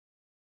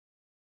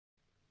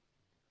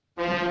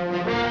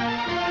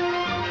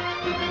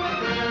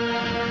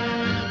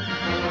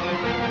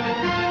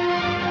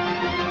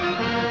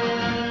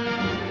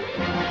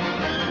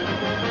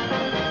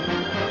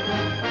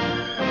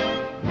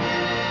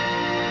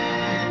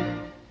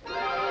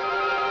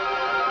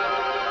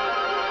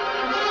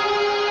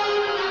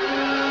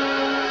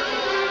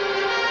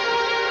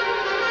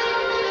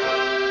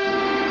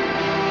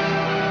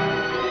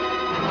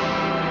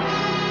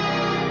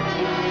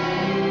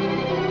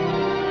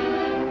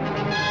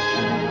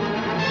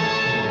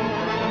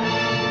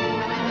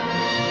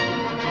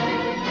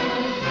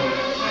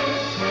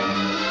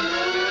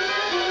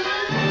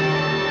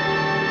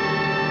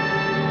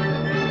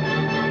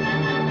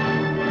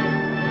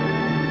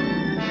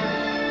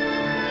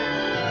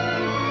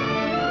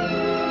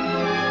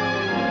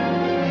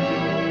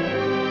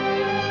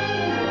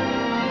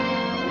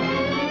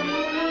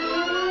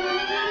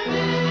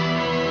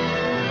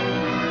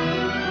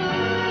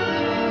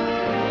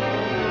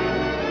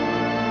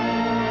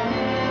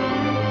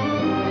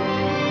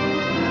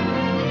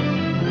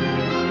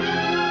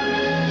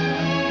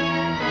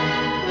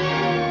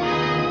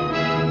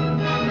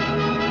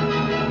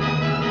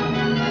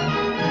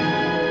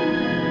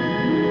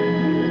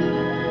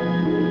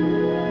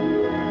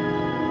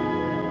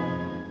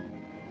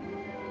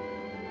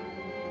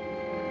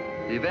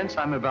The events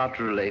I'm about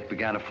to relate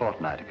began a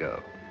fortnight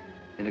ago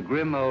in a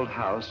grim old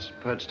house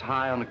perched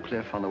high on a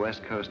cliff on the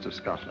west coast of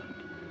Scotland.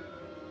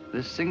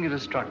 This singular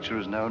structure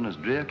is known as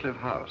Cliff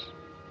House.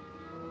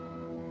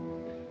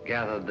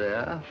 Gathered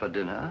there for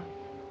dinner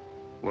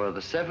were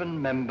the 7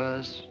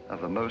 members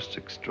of a most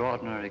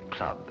extraordinary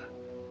club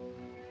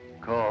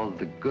called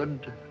the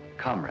Good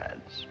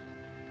Comrades.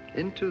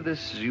 Into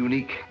this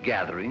unique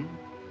gathering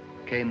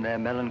came their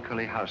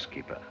melancholy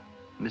housekeeper,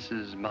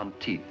 Mrs.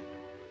 Monteith,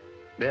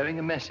 bearing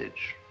a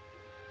message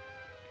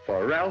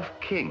for Ralph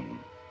King,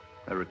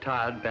 a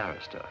retired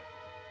barrister.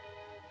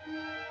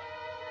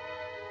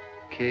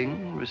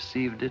 King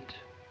received it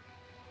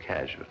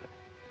casually.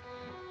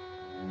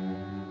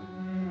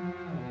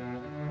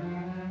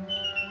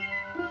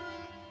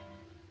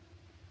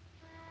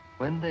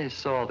 When they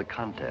saw the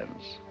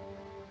contents,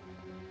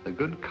 the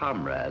Good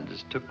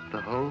Comrades took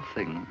the whole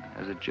thing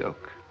as a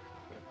joke.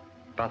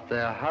 But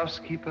their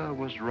housekeeper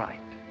was right.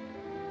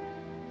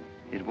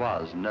 It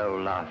was no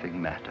laughing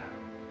matter.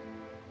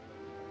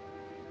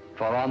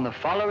 For on the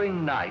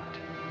following night,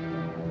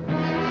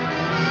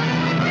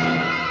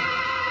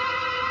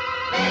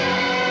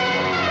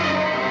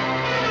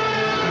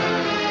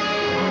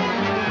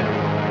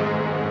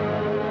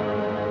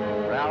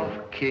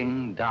 Ralph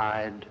King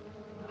died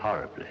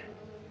horribly.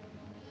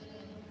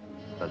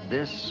 But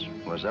this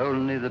was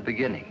only the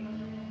beginning.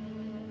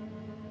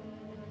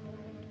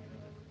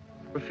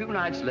 A few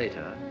nights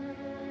later,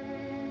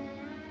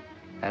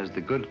 as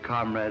the Good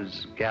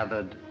Comrades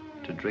gathered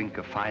to drink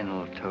a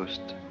final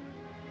toast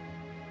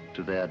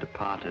to their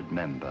departed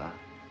member,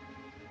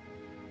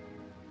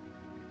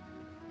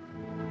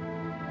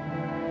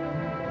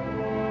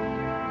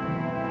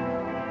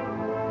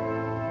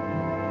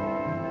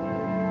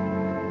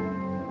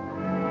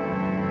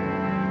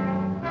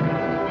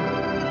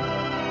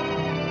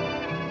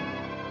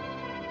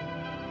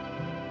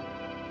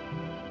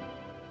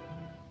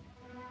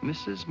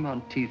 Mrs.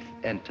 Monteith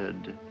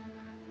entered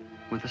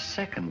with a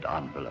second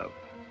envelope,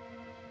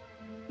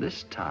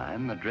 this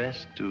time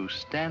addressed to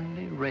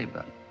Stanley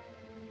Rathbone,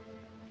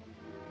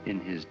 in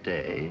his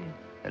day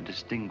a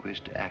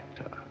distinguished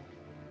actor.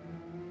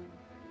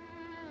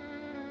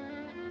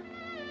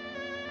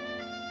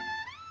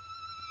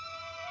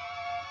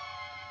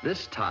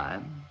 This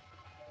time,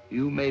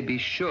 you may be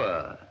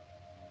sure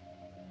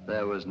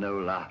there was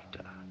no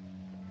laughter.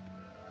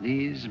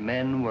 These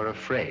men were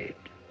afraid,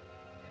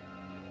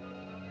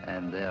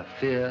 and their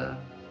fear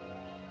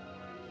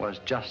was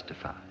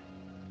justified.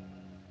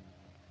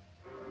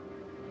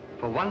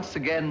 For once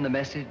again, the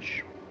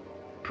message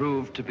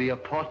proved to be a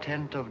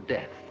portent of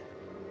death.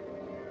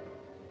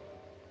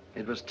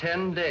 It was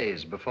 10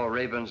 days before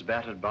Rathbone's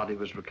battered body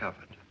was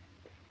recovered.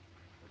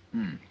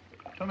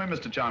 Tell me,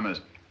 Mr.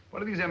 Chalmers, what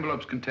do these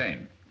envelopes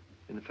contain?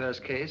 In the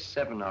first case,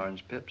 7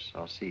 orange pips,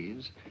 or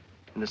C's.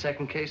 In the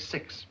second case,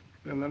 6.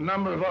 And the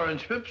number of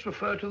orange pips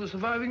refer to the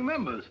surviving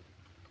members.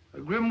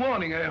 A grim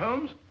warning, eh,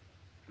 Holmes?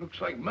 Looks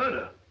like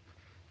murder.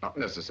 Not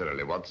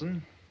necessarily,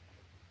 Watson.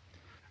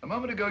 A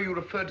moment ago, you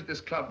referred to this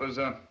club as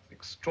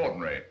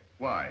extraordinary.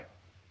 Why?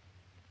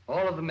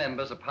 All of the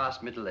members are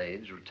past middle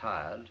age,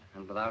 retired,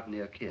 and without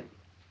near kin.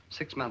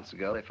 6 months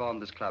ago, they formed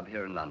this club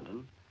here in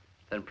London,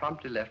 then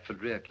promptly left for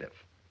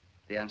Cliff,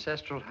 the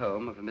ancestral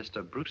home of a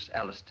Mr. Bruce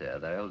Alistair,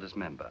 their eldest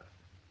member.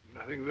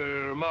 Nothing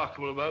very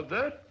remarkable about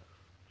that.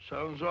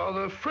 Sounds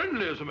rather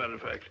friendly, as a matter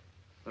of fact.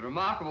 The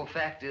remarkable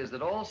fact is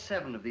that all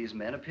 7 of these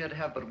men appear to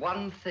have but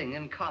one thing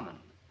in common.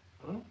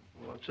 Huh?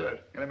 What's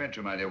that?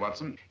 Elementary, my dear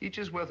Watson. Each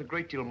is worth a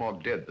great deal more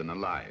dead than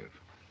alive.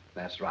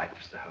 That's right,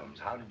 Mr. Holmes.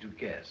 How did you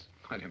guess?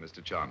 My dear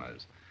Mr.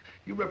 Chalmers,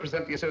 you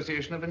represent the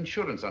Association of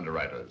Insurance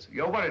Underwriters.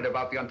 You're worried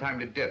about the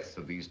untimely deaths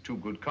of these 2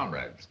 good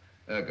comrades.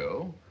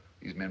 Ergo,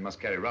 these men must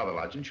carry rather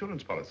large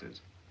insurance policies.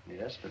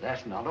 Yes, but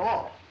that's not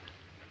all.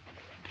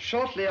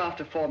 Shortly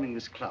after forming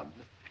this club,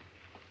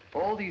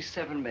 all these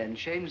 7 men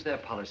changed their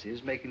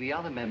policies, making the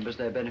other members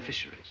their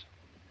beneficiaries.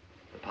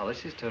 The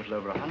policies total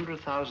over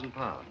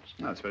 £100,000.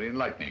 That's very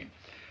enlightening.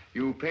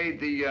 You paid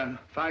the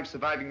 5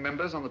 surviving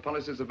members on the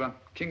policies of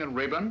King and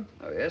Rathbone?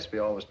 Oh, yes, we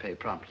always pay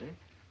promptly.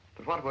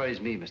 But what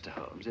worries me, Mr.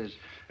 Holmes, is...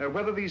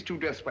 whether these 2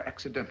 deaths were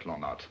accidental or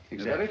not.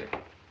 Exactly. Is that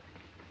it?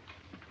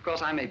 Of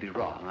course, I may be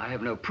wrong. I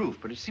have no proof,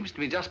 but it seems to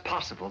me just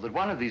possible that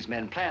one of these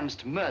men plans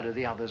to murder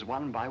the others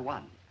one by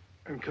one.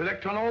 And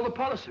collect on all the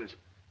policies.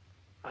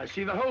 I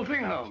see the whole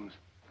thing, Holmes.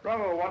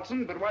 Bravo,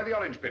 Watson, but why the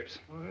orange pips?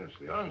 Oh, yes,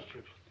 the orange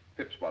chips.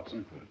 Pips,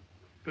 Watson.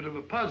 Bit of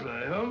a puzzler,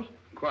 eh, Holmes?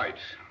 Quite.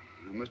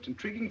 A most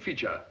intriguing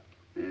feature.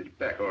 It's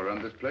back all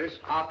around this place.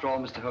 After all,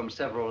 Mr. Holmes,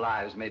 several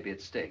lives may be at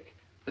stake.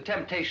 The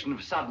temptation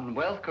of sudden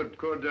wealth could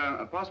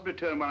possibly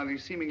turn one of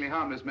these seemingly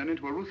harmless men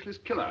into a ruthless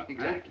killer.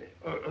 Exactly.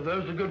 Are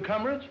those the good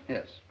comrades?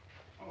 Yes.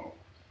 Oh.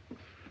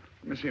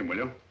 Let me see him, will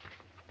you?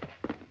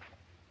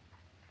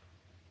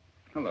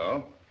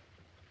 Hello.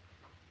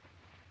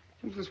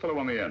 Who's this fellow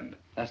on the end?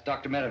 That's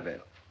Dr.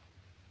 Merivale.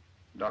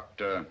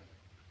 Dr.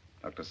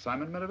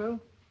 Simon Merivale?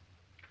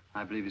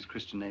 I believe his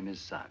Christian name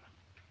is Simon.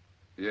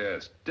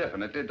 Yes,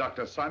 definitely,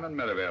 Dr. Simon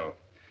Merivale.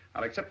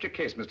 I'll accept your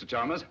case, Mr.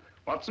 Chalmers.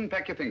 Watson,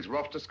 pack your things. We're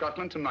off to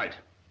Scotland tonight.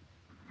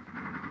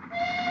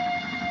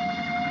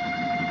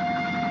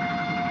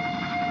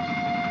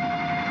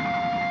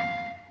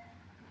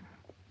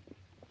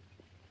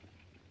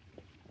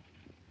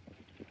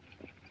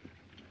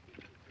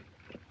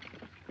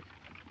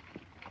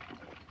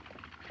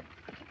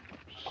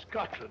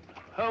 Scotland,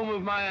 home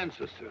of my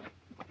ancestors.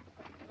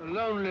 A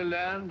lonely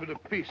land, but a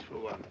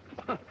peaceful one.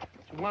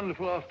 It's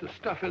wonderful after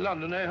stuffy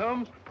London, eh,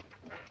 Holmes?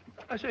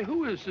 I say,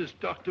 who is this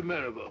Dr.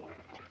 Merivale?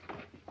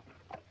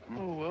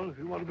 Oh, well, if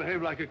you want to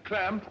behave like a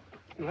clam,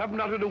 you haven't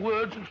uttered a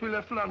word since we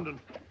left London.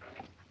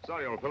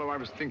 Sorry, old fellow, I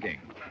was thinking.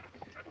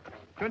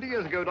 20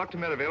 years ago, Dr.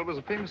 Merivale was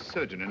a famous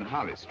surgeon in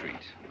Harley Street.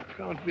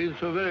 Can't be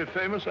so very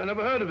famous. I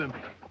never heard of him.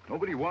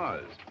 Nobody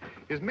was.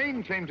 His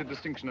main claim to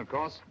distinction, of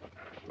course,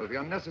 was the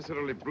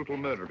unnecessarily brutal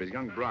murder of his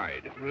young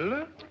bride.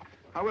 Really?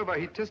 However,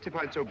 he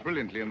testified so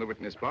brilliantly in the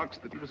witness box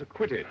that he was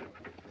acquitted.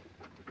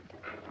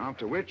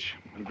 After which,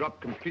 he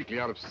dropped completely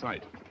out of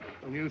sight.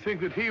 And you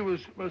think that he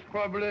was most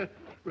probably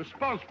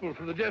responsible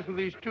for the death of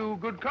these two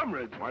good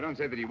comrades? Well, I don't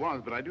say that he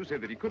was, but I do say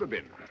that he could have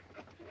been.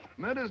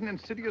 Murder's an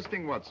insidious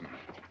thing, Watson.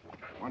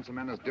 Once a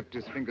man has dipped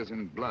his fingers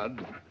in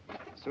blood,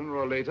 sooner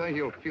or later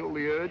he'll feel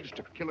the urge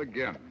to kill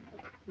again.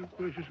 Oh,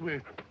 gracious me.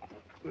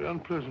 Very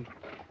unpleasant.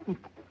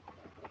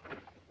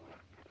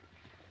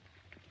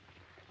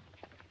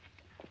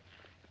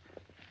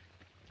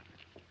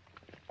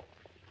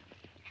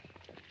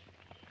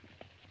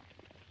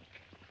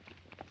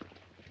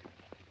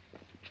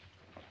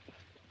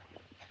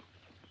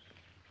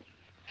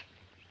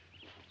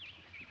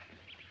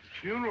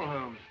 Funeral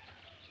home.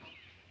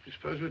 You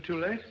suppose we're too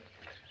late?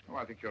 Oh,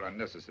 I think you're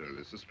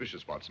unnecessarily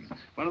suspicious, Watson.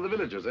 One of the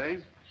villagers, eh?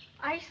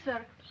 Aye,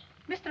 sir.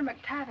 Mr.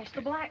 McTavish,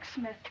 the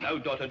blacksmith. Now,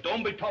 daughter,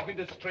 don't be talking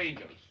to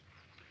strangers.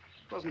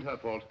 It wasn't her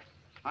fault.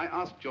 I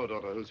asked your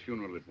daughter whose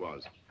funeral it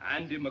was.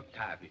 Andy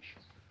McTavish,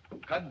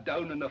 cut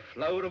down in the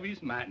flower of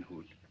his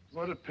manhood.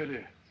 What a pity.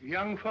 A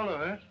young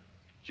fellow, eh?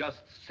 Just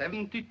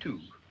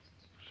 72.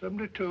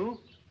 72?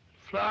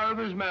 Flower of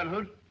his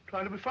manhood.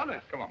 Trying to be funny.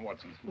 Come on,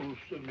 Watson. Oh,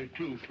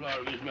 72,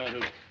 flower of his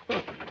manhood.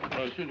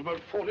 I've seen about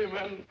 40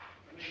 men.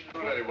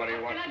 Not ready, what do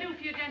you want? What can I do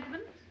for you,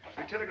 gentlemen?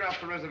 We telegraphed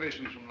for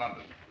reservations from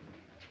London.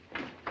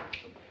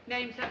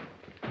 Name, sir?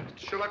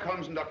 Mr. Sherlock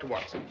Holmes and Dr.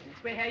 Watson.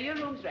 We're here. Your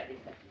room's ready,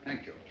 sir.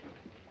 Thank you.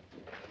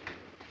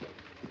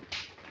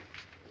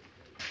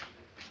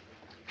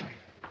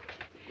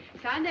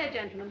 Sign there,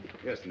 gentlemen.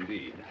 Yes,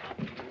 indeed.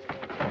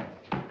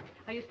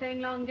 Are you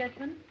staying long,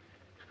 gentlemen?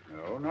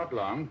 No, not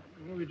long.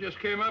 Well, we just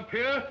came up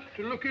here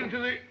to look into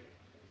the...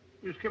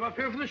 We just came up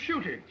here for the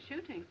shooting.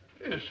 Shooting?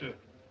 Yes, sir.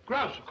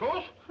 Grouse, of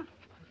course.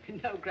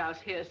 No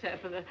grouse here, sir,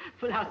 for the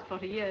last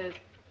 40 years.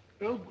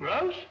 No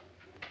grouse?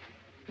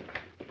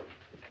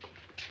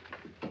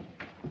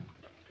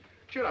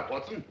 Cheer up,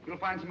 Watson. You'll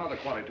find some other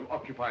quarry to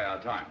occupy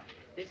our time.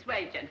 This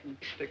way, gentlemen.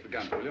 Take the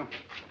gun, will you?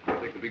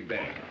 Take the big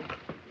bag.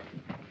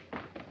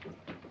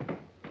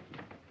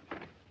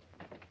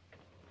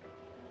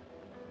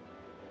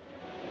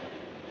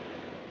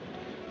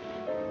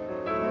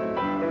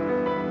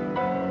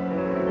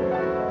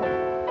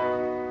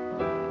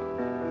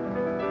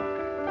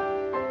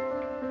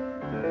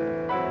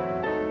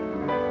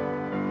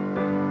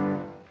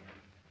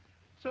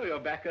 So you're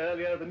back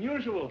earlier than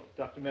usual,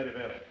 Dr.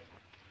 Merivale.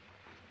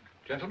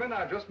 Gentlemen,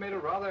 I've just made a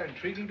rather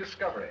intriguing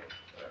discovery.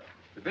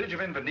 The village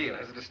of Inverness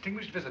has a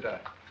distinguished visitor.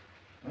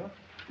 Huh?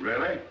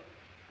 Really?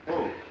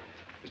 Who?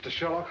 Mr.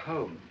 Sherlock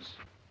Holmes.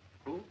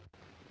 Who?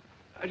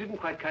 I didn't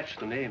quite catch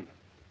the name.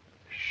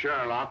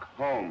 Sherlock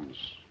Holmes.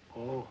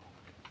 Oh.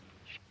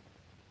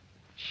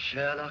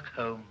 Sherlock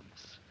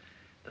Holmes,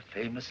 the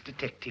famous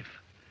detective.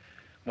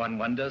 One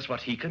wonders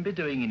what he can be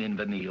doing in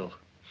Inverness.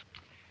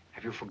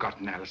 Have you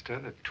forgotten, Alistair,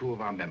 that two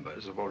of our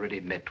members have already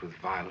met with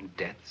violent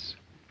deaths?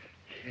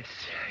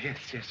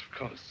 Yes, of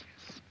course,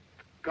 yes.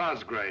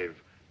 Cosgrave,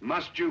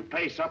 must you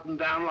pace up and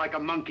down like a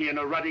monkey in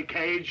a ruddy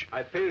cage?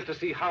 I fail to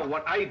see how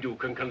what I do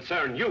can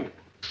concern you.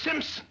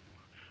 Simpson,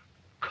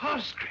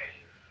 Cosgrave.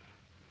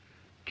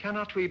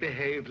 Cannot we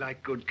behave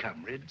like good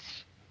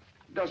comrades?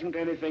 Doesn't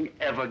anything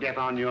ever get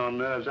on your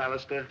nerves,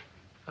 Alistair?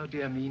 Oh,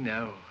 dear me,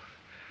 no.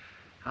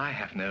 I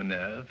have no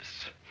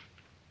nerves.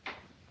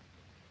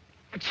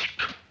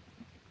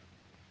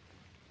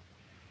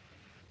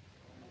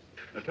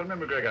 Now, tell me,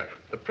 McGregor,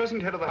 the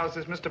present head of the house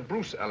is Mr.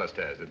 Bruce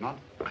Alistair, is it not?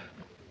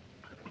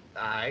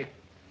 Aye.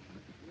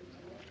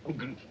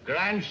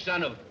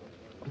 Grandson of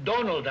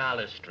Donald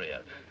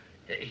Alistair.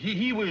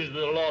 He was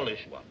the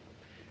lawless one.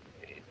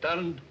 He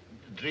turned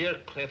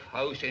Drearcliff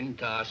House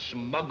into a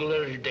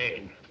smuggler's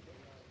den.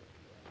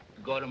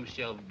 Got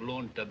himself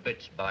blown to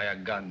bits by a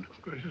gun.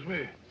 Gracious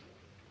me.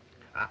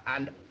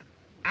 And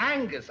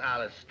Angus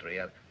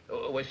Alistair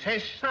was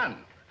his son.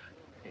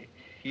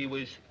 He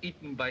was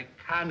eaten by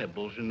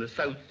cannibals in the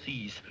South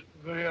Seas.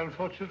 Very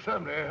unfortunate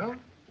family, eh, huh?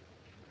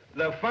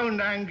 They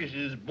found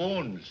Angus's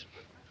bones.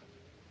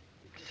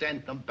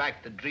 Sent them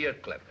back to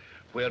Drearcliff,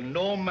 where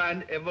no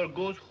man ever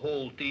goes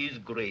whole to his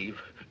grave.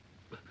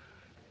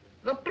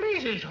 The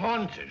place is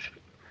haunted.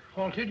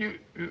 Haunted?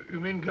 You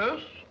mean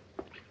ghosts?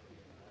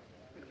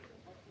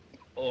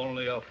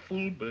 Only a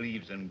fool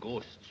believes in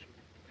ghosts.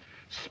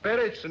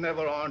 Spirits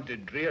never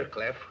haunted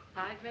Drearcliff.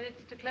 5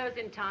 minutes to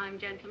closing time,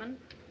 gentlemen.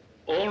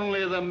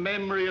 Only the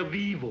memory of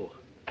evil.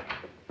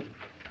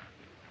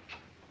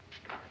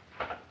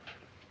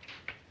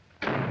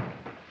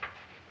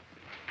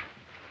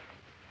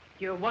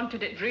 You're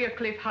wanted at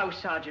Drearcliff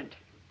House, Sergeant.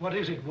 What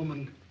is it,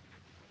 woman?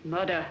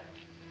 Murder.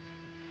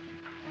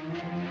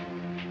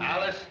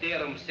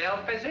 Alistair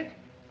himself, is it?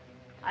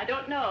 I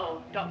don't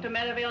know. Dr.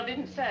 Merivale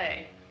didn't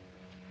say.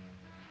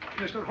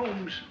 Mr.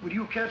 Holmes, would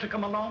you care to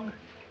come along?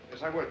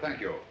 Yes, I would,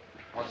 thank you.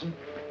 Watson?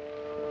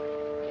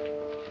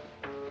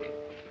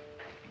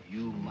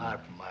 You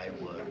mark my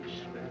words.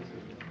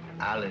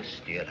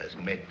 Alistair has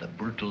met the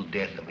brutal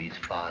death of his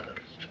fathers.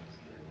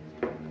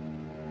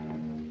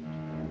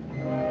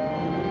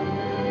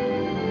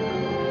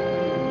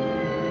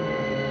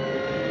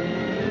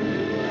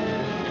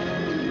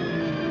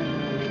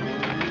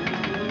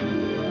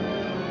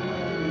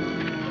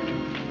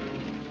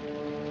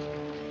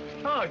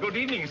 Good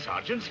evening,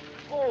 Sergeant.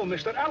 Oh,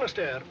 Mr.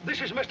 Alistair, this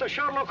is Mr.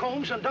 Sherlock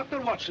Holmes and Dr.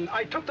 Watson.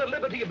 I took the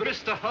liberty of...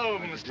 Mr.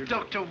 Holmes,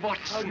 Dr.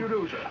 Watson. How do you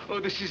do, sir? Oh,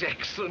 this is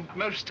excellent,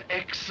 most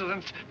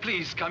excellent.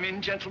 Please come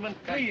in, gentlemen.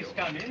 Please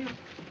come in.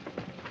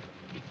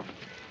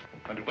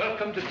 And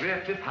welcome to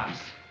Drearcliff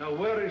House. Now,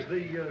 where is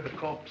the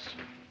corpse?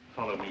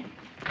 Follow me.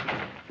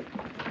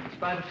 It's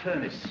by the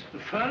furnace. The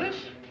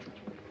furnace?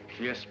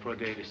 Yes, poor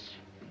Davis.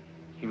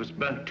 He was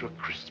burnt to a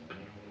crisp.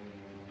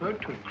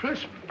 Burnt to a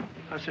crisp?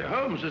 I say,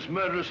 Holmes, this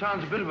murderer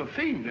sounds a bit of a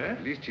fiend, eh?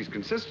 At least he's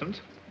consistent.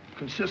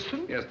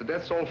 Consistent? Yes, the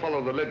deaths all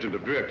follow the legend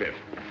of Drearcliff.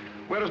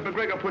 Whereas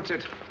McGregor puts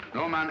it,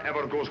 no man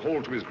ever goes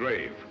whole to his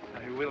grave.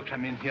 You will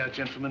come in here,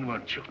 gentlemen,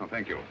 won't you? Oh,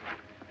 thank you.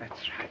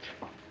 That's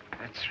right.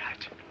 That's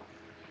right.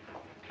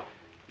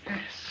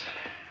 Yes.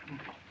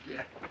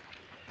 Yeah.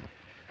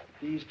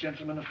 These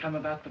gentlemen have come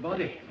about the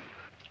body.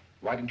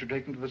 Why didn't you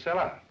take them to the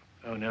cellar?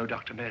 Oh, no,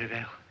 Dr.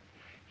 Merivale.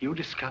 You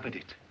discovered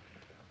it.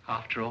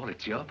 After all,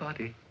 it's your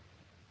body.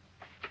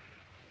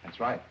 That's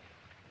right.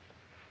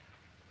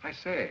 I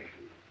say,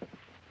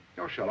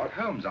 you're Sherlock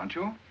Holmes, aren't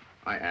you?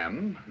 I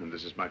am, and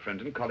this is my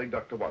friend and colleague,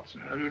 Dr. Watson.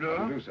 How do you know?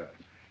 How do you do, sir?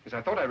 Yes,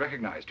 I thought I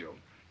recognized you.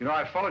 You know,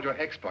 I've followed your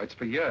exploits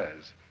for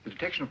years. The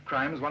detection of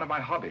crime is one of my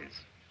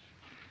hobbies.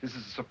 This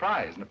is a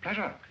surprise and a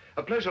pleasure.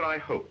 A pleasure, I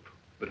hope,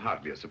 but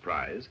hardly a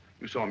surprise.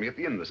 You saw me at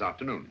the inn this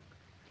afternoon.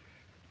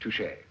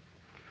 Touché.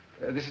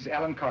 This is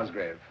Alan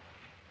Cosgrave.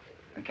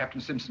 And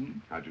Captain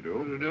Simpson. How'd you do?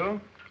 How do you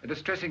do? A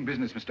distressing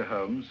business, Mr.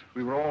 Holmes.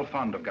 We were all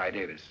fond of Guy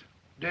Davis.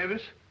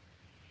 Davis?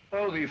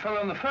 Oh, the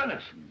fellow in the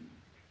furnace.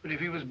 But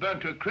if he was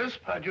burnt to a crisp,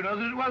 how'd you know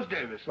that it was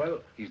Davis? Well,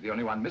 he's the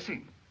only one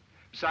missing.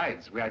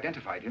 Besides, we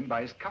identified him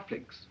by his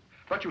cufflinks.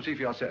 But you'll see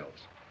for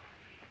yourselves.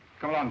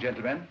 Come along,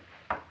 gentlemen.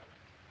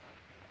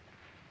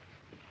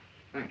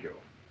 Thank you.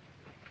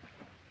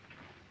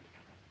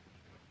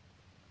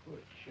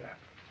 Good chap.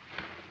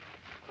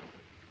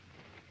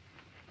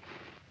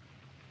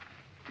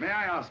 May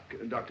I ask,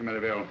 Dr.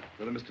 Merivale,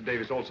 whether Mr.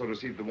 Davis also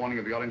received the warning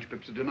of the orange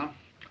pips at dinner?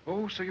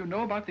 Oh, so you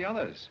know about the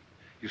others.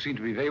 You seem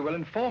to be very well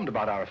informed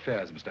about our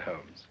affairs, Mr.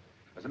 Holmes.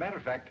 As a matter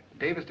of fact,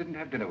 Davis didn't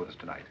have dinner with us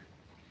tonight.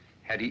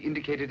 Had he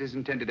indicated his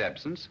intended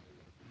absence?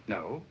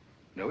 No.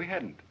 No, he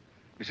hadn't.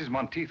 Mrs.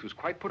 Monteith was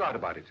quite put out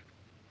about it.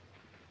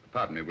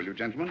 Pardon me, will you,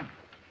 gentlemen?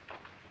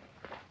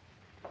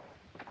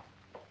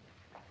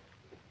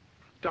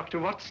 Dr.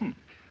 Watson,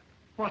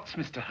 what's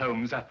Mr.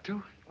 Holmes up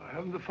to? I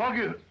haven't the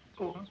foggiest.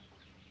 Oh,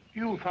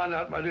 you'll find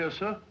out, my dear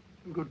sir,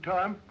 in good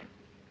time.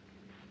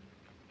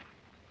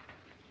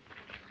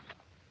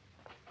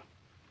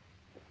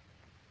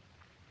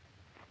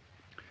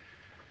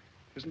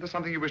 Isn't there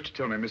something you wish to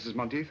tell me, Mrs.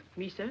 Monteith?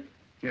 Me, sir?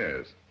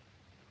 Yes.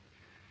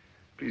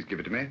 Please give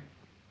it to me.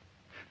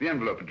 The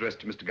envelope addressed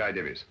to Mr. Guy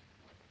Davis.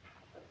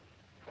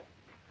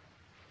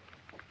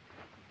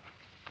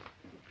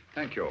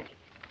 Thank you.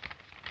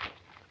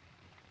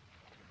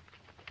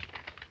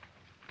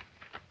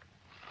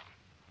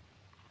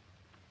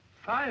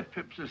 Five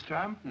pips this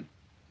time.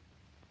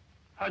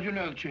 How'd you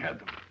know that she had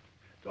them?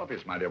 It's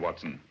obvious, my dear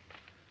Watson.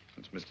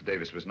 Since Mr.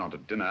 Davis was not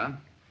at dinner,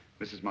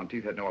 Mrs.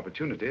 Monteith had no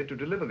opportunity to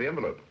deliver the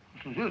envelope.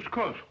 Yes, of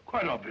course.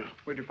 Quite obvious.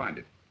 Where'd you find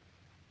it?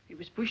 It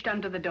was pushed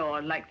under the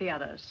door like the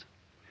others.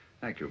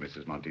 Thank you,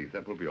 Mrs. Monteith.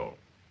 That will be all.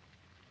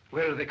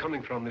 Where are they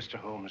coming from, Mr.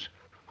 Holmes?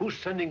 Who's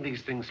sending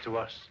these things to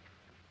us?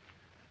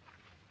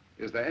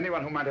 Is there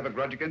anyone who might have a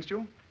grudge against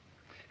you?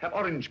 Have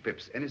orange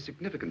pips any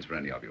significance for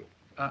any of you?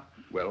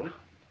 Well?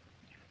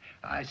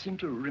 I seem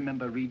to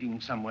remember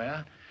reading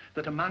somewhere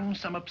that among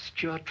some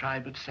obscure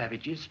tribe of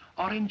savages,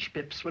 orange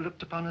pips were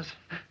looked upon as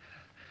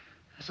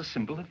a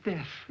symbol of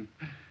death.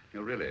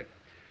 Oh, really?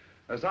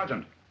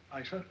 Sergeant.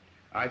 Aye, sir?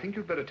 I think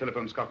you'd better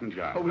telephone Scotland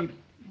Yard. Oh,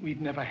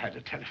 we've never had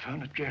a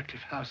telephone at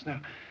Drearcliff House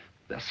now.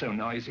 They're so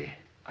noisy.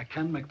 I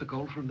can make the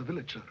call from the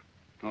village, sir.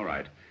 All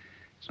right.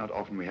 It's not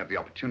often we have the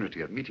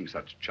opportunity of meeting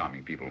such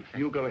charming people.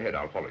 You go ahead,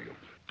 I'll follow you.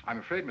 I'm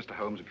afraid, Mr.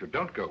 Holmes, if you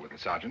don't go with the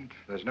sergeant,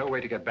 there's no way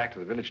to get back to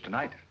the village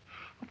tonight.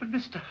 Oh, but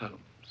Mr.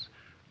 Holmes,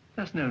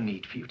 there's no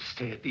need for you to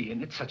stay at the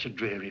inn. It's such a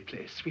dreary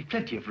place. We've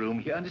plenty of room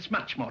here, and it's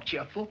much more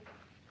cheerful.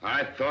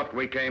 I thought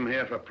we came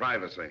here for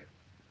privacy.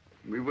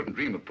 We wouldn't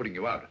dream of putting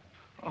you out.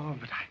 Oh,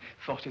 but I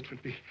thought it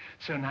would be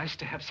so nice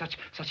to have such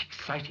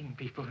exciting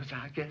people as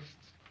our guests.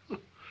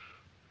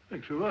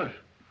 Thanks very much.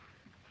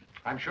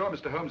 I'm sure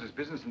Mr. Holmes's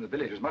business in the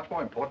village is much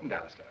more important,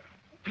 Alistair.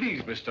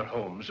 Please, Mr.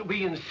 Holmes,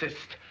 we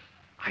insist.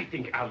 I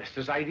think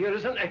Alistair's idea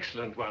is an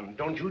excellent one,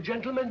 don't you,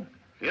 gentlemen?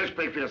 You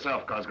speak for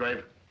yourself,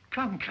 Cosgrave.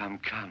 Come, come,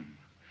 come.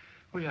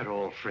 We are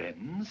all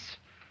friends,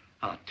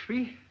 aren't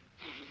we?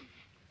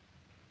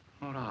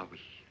 Or are we?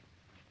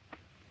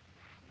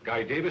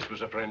 Guy Davis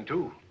was a friend,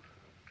 too.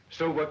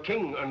 So were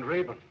King and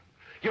Raeburn.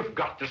 You've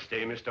got to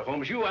stay, Mr.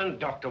 Holmes. You and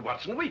Dr.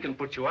 Watson. We can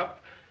put you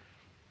up.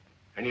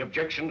 Any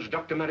objections,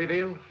 Dr.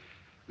 Merivale?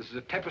 This is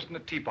a tempest in a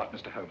teapot,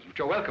 Mr. Holmes, but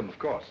you're welcome, of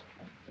course.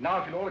 And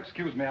now, if you'll all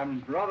excuse me,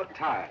 I'm rather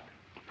tired.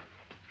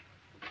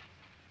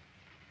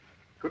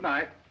 Good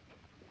night.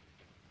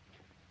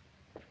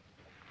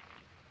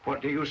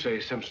 What do you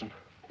say, Simpson?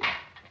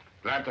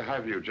 Glad to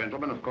have you,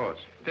 gentlemen, of course.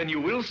 Then you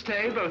will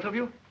stay, both of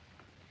you?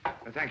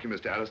 Thank you,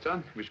 Mr.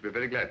 Alistair. We should be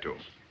very glad to.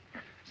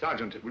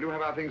 Sergeant, will you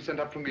have our things sent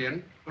up from the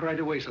inn? Right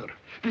away, sir.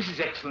 This is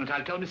excellent.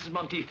 I'll tell Mrs.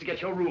 Monteith to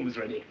get your rooms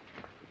ready.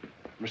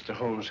 Mr.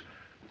 Holmes,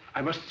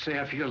 I must say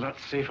I feel a lot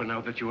safer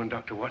now that you and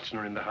Dr. Watson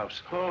are in the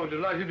house. Oh,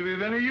 delighted to be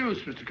of any use,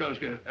 Mr.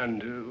 Cosgrave.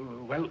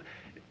 And, well,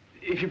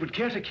 if you would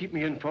care to keep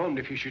me informed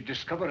if you should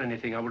discover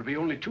anything, I would be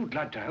only too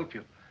glad to help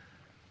you.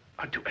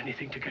 I'd do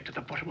anything to get to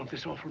the bottom of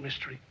this awful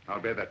mystery. I'll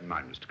bear that in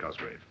mind, Mr.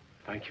 Cosgrave.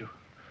 Thank you.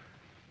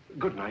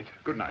 Good night.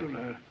 Good night. Good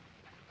night.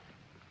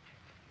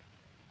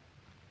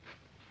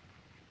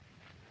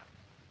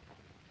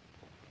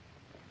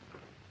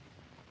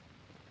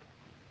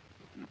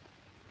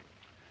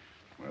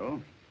 Well,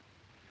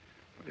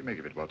 what do you make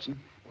of it, Watson?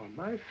 Well,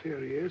 my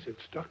theory is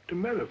it's Dr.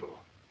 Merivale.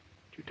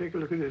 Did you take a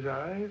look at his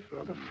eyes?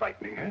 Rather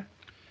frightening, eh?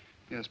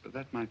 Yes, but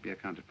that might be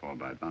accounted for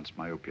by advanced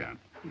myopia.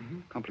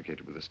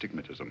 Complicated with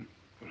astigmatism.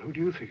 Well, who do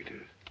you think it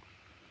is?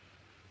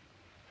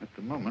 At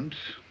the moment,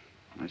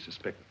 I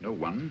suspect no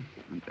one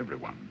and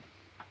everyone.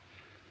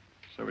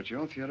 So it's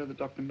your theory that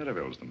Dr.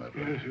 Merivale's the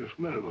murderer? Yes,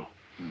 Merivale.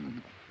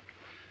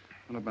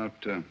 What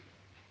about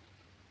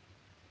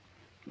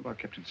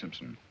Captain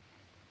Simpson?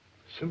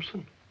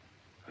 Simpson?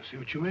 I see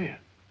what you mean.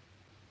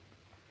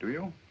 Do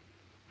you?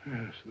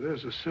 Yes,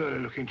 there's a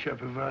surly-looking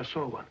chap if I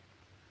saw one.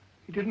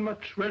 He didn't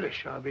much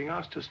relish our being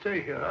asked to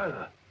stay here,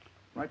 either.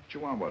 Right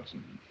you are,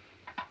 Watson.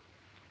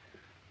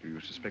 Do you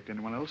suspect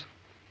anyone else?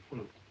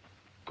 Well, of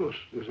course,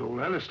 there's old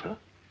Alistair.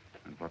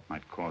 And what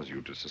might cause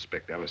you to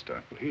suspect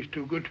Alistair? Well, he's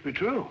too good to be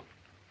true.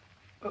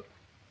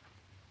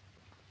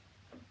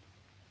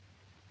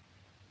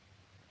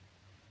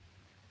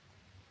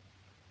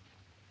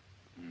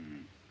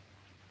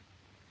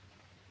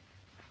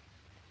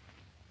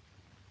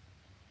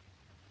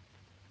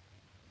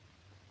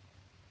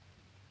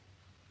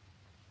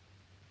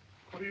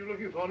 What are you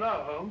looking for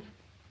now, Holmes?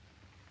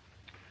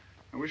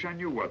 I wish I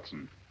knew,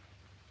 Watson.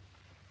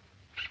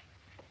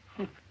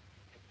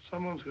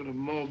 Someone's got a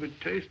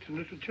morbid taste in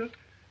literature.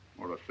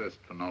 Or a thirst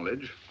for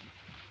knowledge.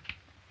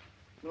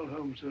 Well,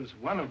 Holmes, there's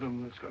one of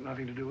them that's got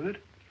nothing to do with it.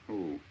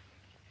 Who?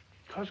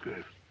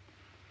 Cosgrave.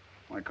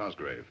 Why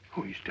Cosgrave?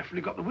 Oh, he's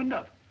definitely got the wind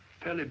up.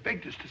 Fairly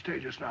begged us to stay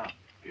just now.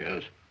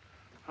 Yes.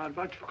 I'd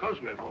vouch for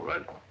Cosgrave, all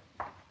right.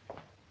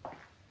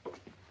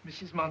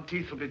 Mrs.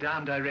 Monteith will be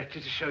down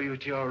directly to show you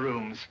to your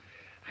rooms.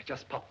 I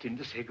just popped in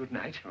to say good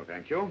night. Oh,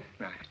 thank you.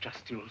 I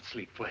trust you'll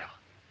sleep well.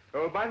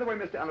 Oh, by the way,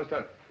 Mr.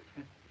 Alistair,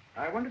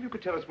 I wonder if you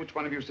could tell us which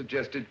one of you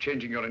suggested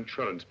changing your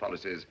insurance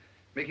policies,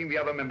 making the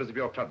other members of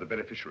your club the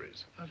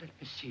beneficiaries. Oh, let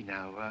me see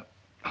now.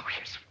 Oh,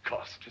 yes, of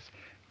course. It was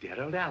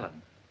dear old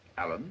Alan.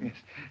 Alan? Yes,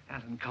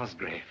 Alan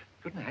Cosgrave.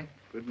 Good night.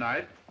 Good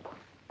night.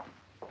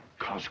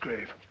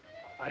 Cosgrave.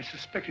 I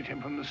suspected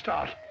him from the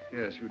start.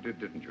 Yes, you did,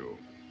 didn't you?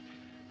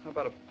 How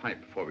about a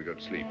pipe before we go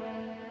to sleep?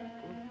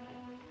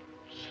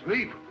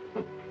 Sleep?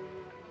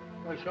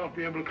 I shan't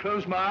be able to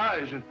close my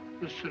eyes in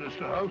this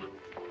sinister house.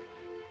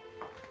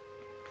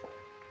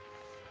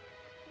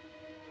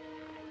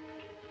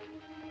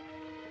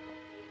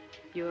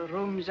 Your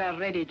rooms are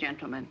ready,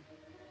 gentlemen.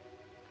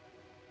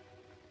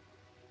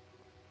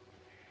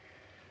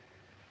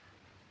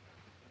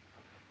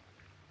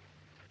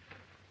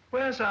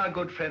 Where's our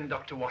good friend,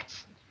 Dr.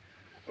 Watson?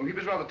 Oh, he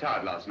was rather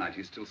tired last night.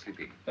 He's still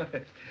sleeping.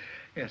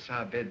 Yes,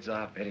 our beds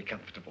are very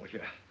comfortable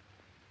here.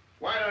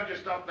 Why don't you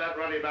stop that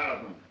ruddy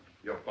marathon?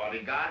 Your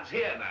bodyguard's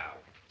here now.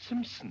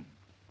 Simpson,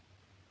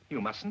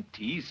 you mustn't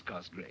tease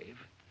Cosgrave.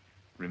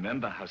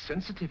 Remember how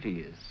sensitive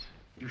he is.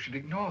 You should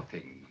ignore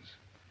things.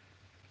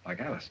 Like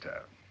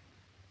Alistair.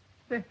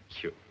 Thank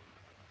you.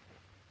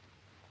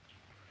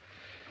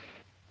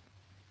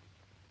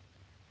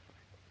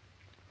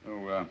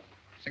 Oh,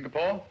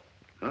 Singapore?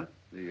 Huh?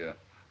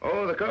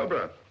 Oh, the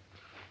Cobra.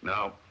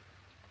 No.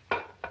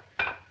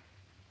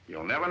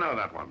 You'll never know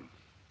that one.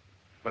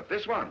 But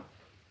this one.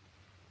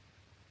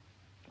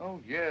 Oh,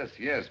 yes,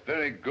 yes,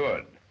 very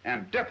good.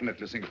 And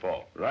definitely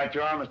Singapore. Right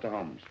you are, Mr.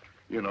 Holmes.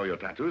 You know your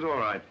tattoos, all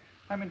right.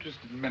 I'm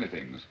interested in many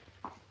things.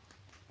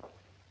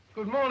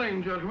 Good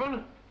morning,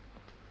 gentlemen.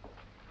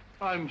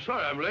 I'm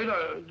sorry I'm late.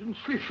 I didn't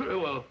sleep very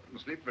well. You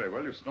sleep very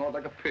well. You snore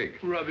like a pig.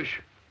 Rubbish.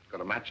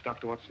 Got a match,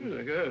 Dr. Watson? Here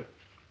they go.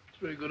 It's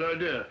a very good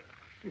idea.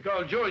 I think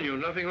I'll join you.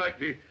 Nothing like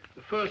the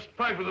first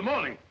pipe of the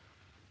morning.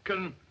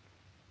 Can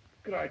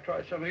I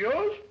try some of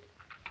yours?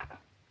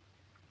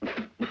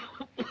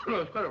 No,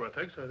 it's quite all right,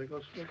 thanks. I think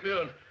I'll smoke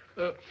the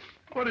own.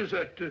 What is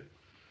that?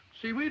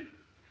 Seaweed?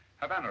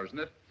 Havana, isn't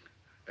it?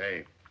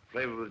 Hey,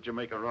 flavor of the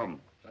Jamaica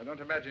rum. I don't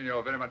imagine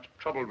you're very much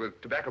troubled with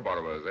tobacco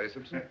borrowers, eh,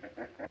 Simpson?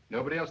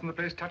 Nobody else in the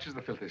place touches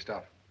the filthy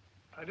stuff.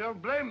 I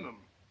don't blame them.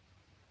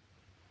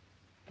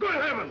 Good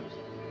heavens!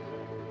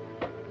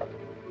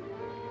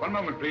 One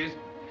moment, please.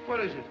 What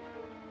is it?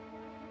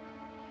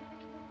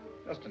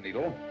 Just a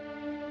needle.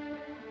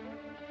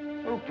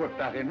 Who put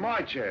that in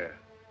my chair?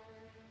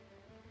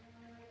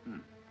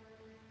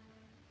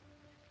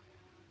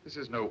 This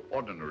is no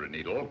ordinary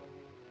needle.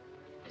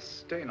 A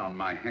stain on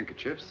my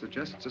handkerchief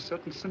suggests a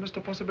certain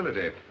sinister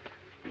possibility.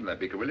 Give me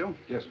that beaker, will you?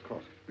 Yes, of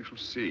course. We shall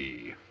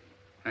see.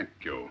 Thank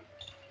you.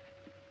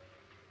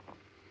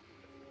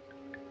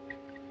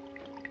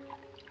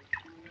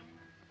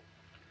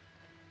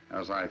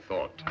 As I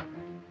thought.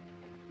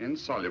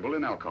 Insoluble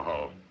in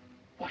alcohol.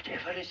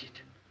 Whatever is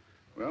it?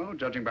 Well,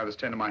 judging by the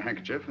stain on my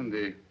handkerchief and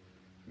the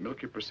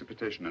milky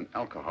precipitation in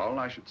alcohol,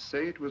 I should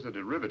say it was a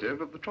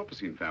derivative of the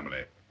tropicine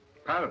family.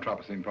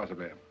 Pyrotropicine,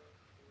 possibly.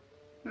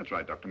 That's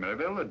right, Dr.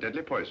 Merivale, a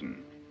deadly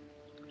poison.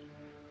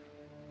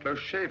 Close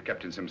shave,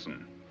 Captain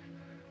Simpson.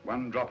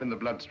 One drop in the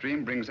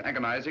bloodstream brings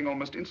agonizing,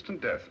 almost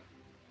instant death.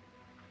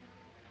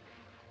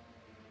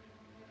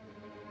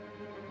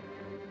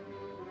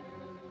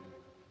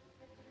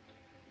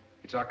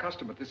 It's our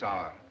custom at this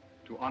hour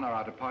to honor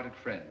our departed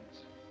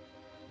friends.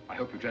 I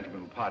hope you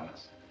gentlemen will pardon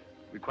us.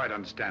 We quite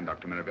understand,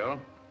 Dr. Merivale.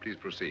 Please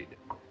proceed.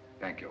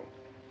 Thank you.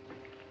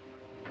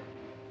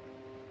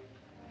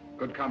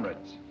 Good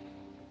comrades,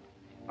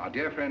 our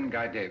dear friend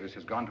Guy Davis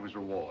has gone to his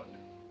reward.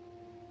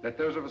 Let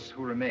those of us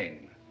who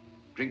remain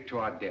drink to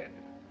our dead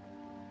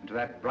and to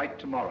that bright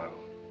tomorrow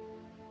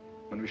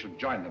when we shall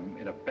join them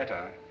in a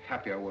better,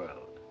 happier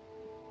world.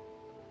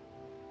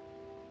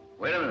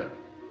 Wait a minute.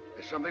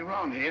 There's something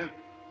wrong here.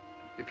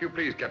 If you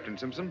please, Captain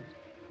Simpson.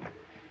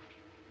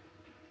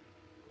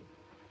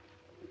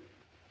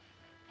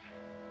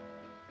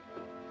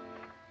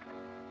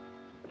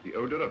 The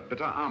odor of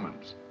bitter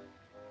almonds.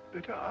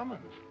 Bitter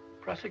almonds?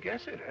 Prussic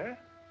acid, eh?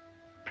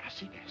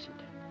 Prussic acid?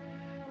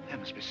 There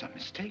must be some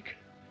mistake.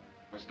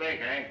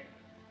 Mistake, eh?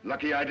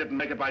 Lucky I didn't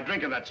make it by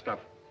drinking that stuff.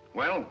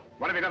 Well,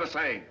 what have you got to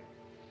say?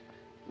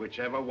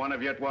 Whichever one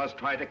of you it was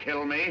tried to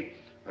kill me,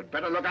 had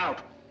better look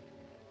out.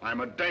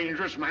 I'm a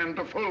dangerous man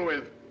to fool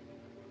with.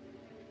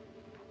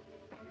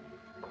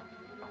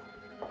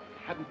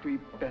 Hadn't we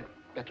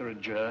better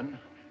adjourn?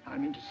 I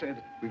mean to say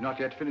that... We've not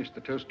yet finished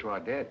the toast to our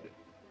dead.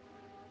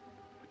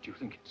 But you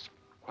think it's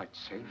quite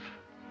safe?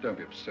 Don't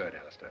be absurd,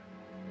 Alistair.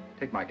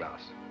 Take my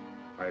glass.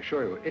 I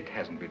assure you, it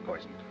hasn't been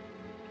poisoned.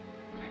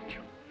 Thank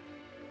you.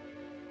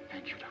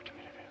 Thank you, Dr.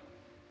 Merivale.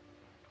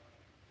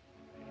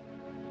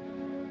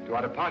 To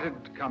our departed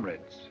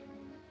comrades,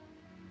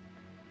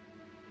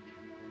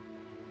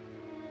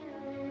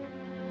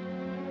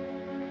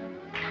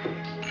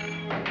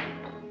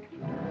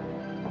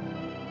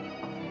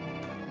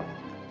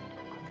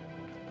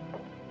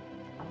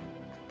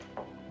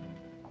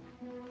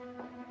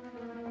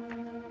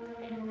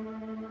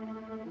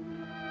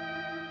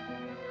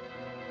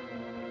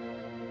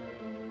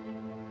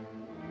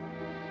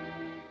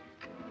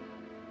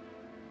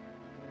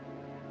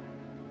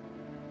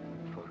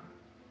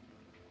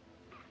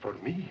 For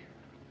me?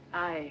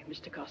 Aye,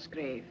 Mr.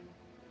 Cosgrave.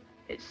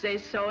 It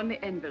says so on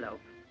the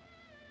envelope.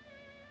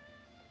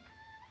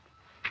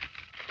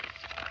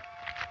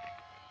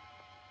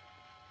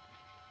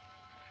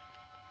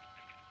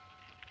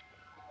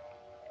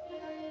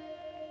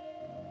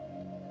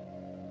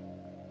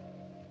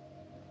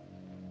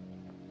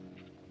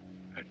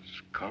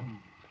 It's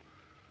come.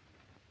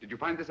 Did you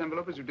find this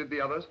envelope as you did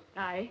the others?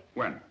 Aye.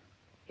 When?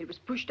 It was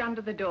pushed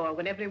under the door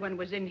when everyone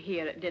was in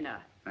here at dinner.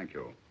 Thank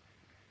you.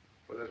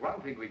 Well, there's one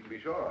thing we can be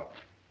sure of.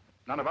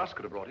 None of us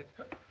could have brought it.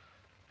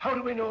 How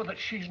do we know that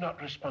she's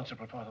not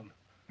responsible for them?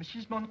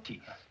 Mrs.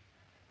 Monteith.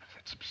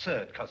 That's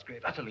absurd,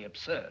 Cosgrave, utterly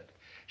absurd.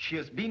 She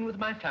has been with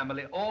my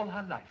family all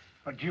her life.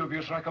 A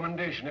dubious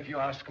recommendation, if you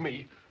ask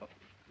me.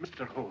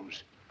 Mr.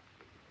 Holmes,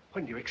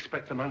 when do you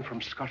expect the man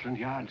from Scotland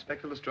Yard?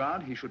 Inspector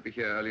Lestrade, he should be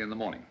here early in the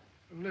morning.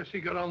 Unless he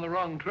got on the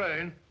wrong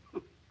train.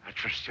 I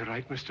trust you're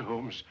right, Mr.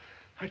 Holmes.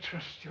 I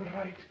trust you're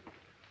right.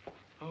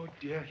 Oh,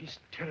 dear, he's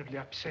terribly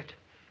upset.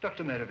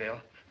 Dr.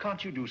 Merivale,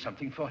 can't you do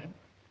something for him?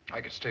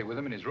 I could stay with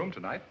him in his room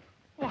tonight.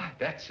 Why,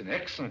 that's an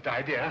excellent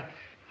idea.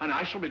 And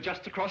I shall be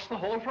just across the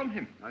hall from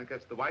him. I think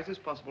that's the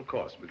wisest possible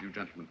course. With you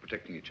gentlemen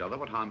protecting each other,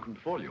 what harm can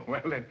befall you?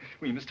 Well, then,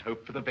 we must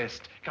hope for the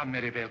best. Come,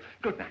 Merivale.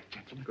 Good night,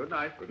 gentlemen. Good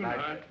night. Good night.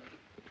 Good night.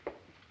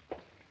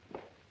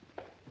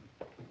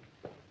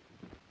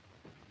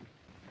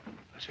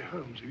 I say,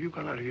 Holmes, have you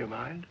gone out of your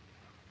mind?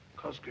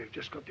 Cosgrave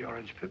just got the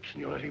orange pips and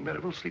you're letting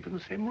Merivale sleep in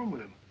the same room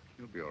with him.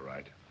 You'll be all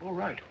right. All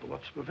right, but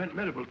what's to prevent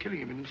Merivale killing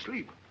him in his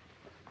sleep?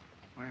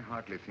 I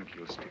hardly think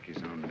he'll stick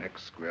his own neck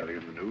squarely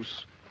in the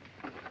noose.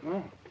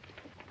 Oh,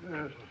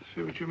 yes, I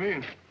see what you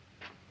mean.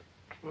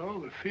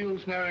 Well, the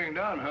field's narrowing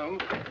down,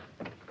 Holmes.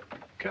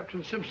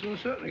 Captain Simpson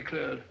certainly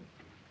cleared.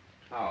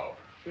 How?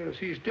 Yes,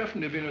 he's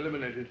definitely been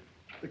eliminated.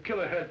 The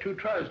killer had 2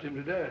 tries at him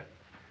today.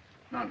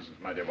 Nonsense,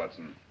 my dear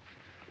Watson.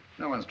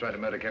 No one's tried to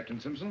murder Captain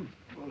Simpson.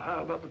 Well,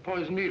 how about the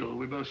poison needle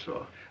we both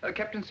saw?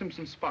 Captain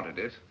Simpson spotted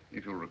it,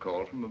 if you'll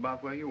recall, from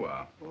about where you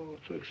are. Oh,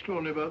 what's so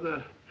extraordinary about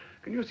that?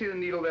 Can you see the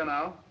needle there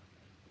now?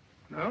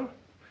 No?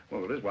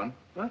 Well, there is one.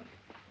 What?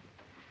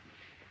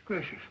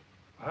 Gracious.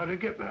 How did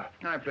it get there?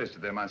 I placed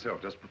it there myself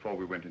just before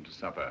we went into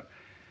supper.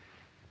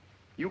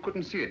 You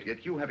couldn't see it,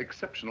 yet you have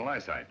exceptional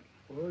eyesight.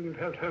 Well, you'd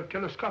have to have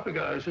telescopic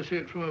eyes to see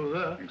it from over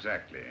there.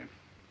 Exactly.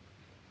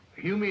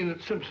 You mean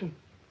that Simpson...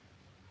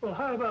 Well,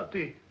 how about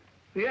the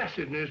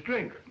acid in his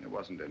drink? There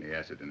wasn't any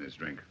acid in his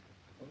drink.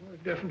 Well,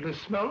 it definitely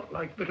smelt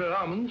like bitter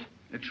almonds.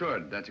 It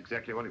should. That's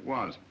exactly what it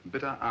was.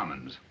 Bitter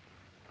almonds.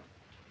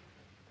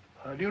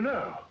 How do you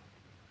know?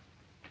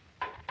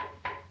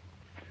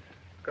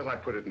 Because I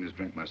put it in his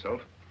drink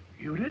myself.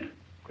 You did?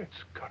 Great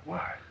Scott,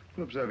 why?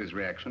 To observe his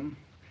reaction.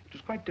 It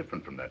was quite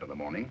different from that of the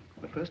morning.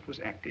 The first was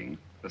acting,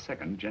 the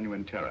second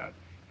genuine terror.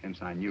 Hence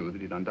I knew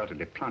that he'd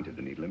undoubtedly planted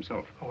the needle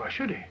himself. Oh, why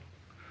should he?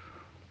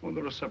 Well,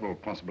 there are several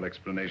possible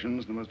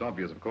explanations. The most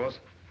obvious, of course,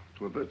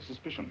 to avert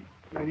suspicion.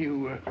 And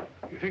you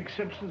think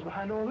Simpson's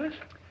behind all this?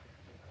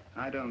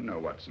 I don't know,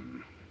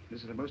 Watson.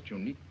 This is a most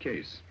unique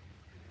case.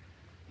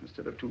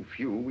 Instead of too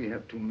few, we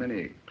have too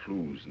many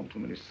clues and too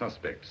many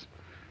suspects.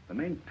 The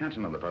main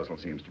pattern of the puzzle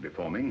seems to be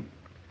forming,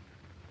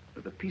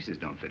 but the pieces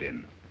don't fit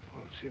in.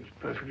 Well, it seems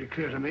perfectly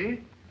clear to me.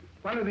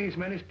 One of these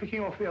men is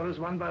picking off the others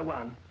one by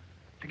one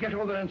to get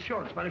all their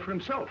insurance money for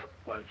himself.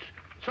 Well,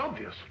 it's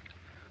obvious.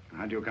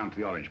 How do you account for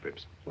the orange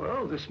pips?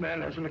 Well, this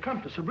man has an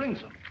accomplice who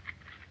brings them.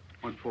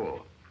 What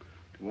for?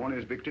 To warn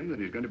his victim that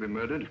he's going to be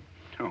murdered?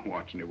 Oh,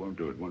 Watson, it won't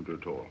do. It won't do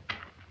at all.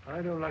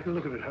 I don't like the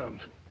look of it,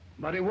 Holmes.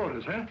 Muddy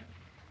waters, huh?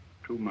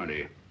 Too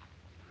muddy.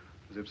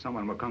 As if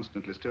someone were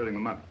constantly stirring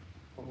them up.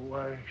 Well,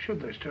 why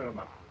should they stir them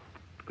up?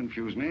 To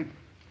confuse me.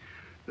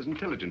 There's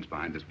intelligence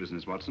behind this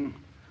business, Watson.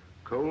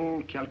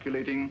 Cold,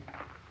 calculating,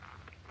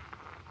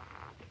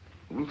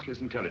 ruthless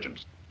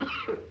intelligence.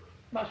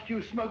 Must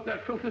you smoke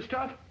that filthy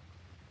stuff?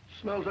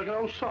 Smells like an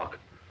old sock.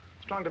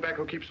 Strong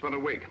tobacco keeps one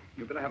awake.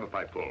 You'd better have a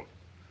pipeful.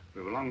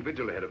 We have a long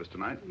vigil ahead of us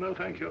tonight. No,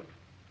 thank you.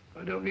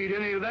 I don't need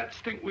any of that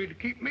stinkweed to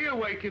keep me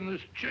awake in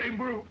this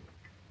chamber.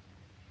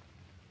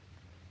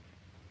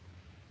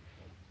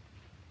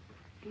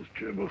 This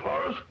chamber of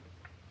horrors.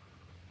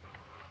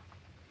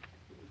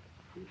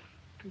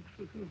 Stinks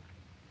like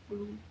a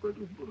little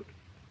bed of blood.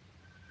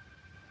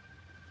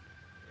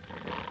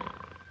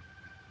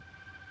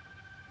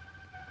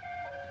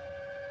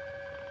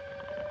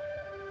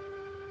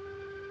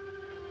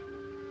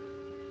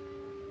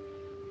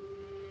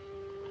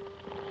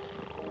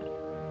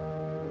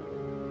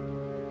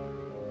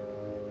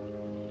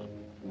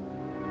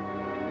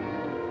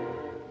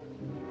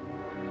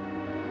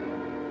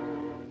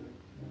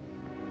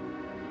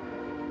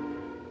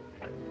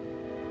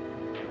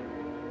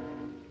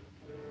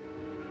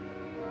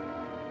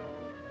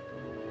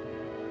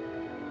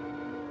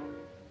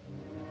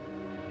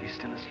 He's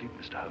still asleep,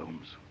 Mr.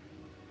 Holmes.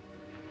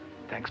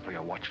 Thanks for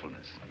your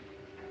watchfulness.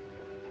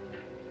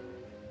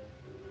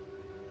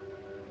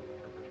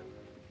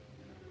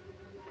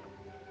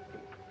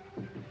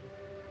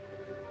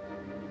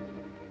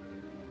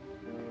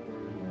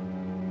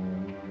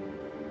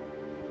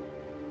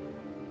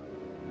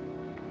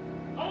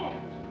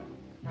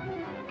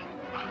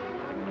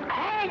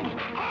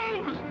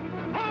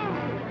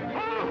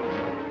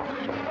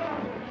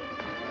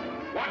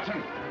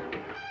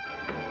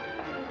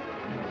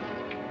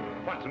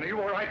 Watson, are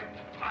you all right?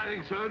 I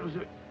think so. It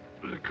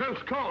was a close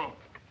call.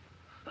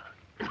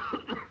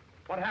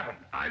 What happened?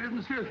 I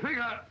didn't see a thing.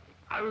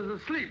 I was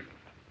asleep.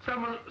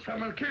 Someone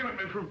came at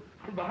me from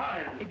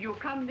behind. If you'll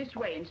come this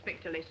way,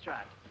 Inspector Lestrade.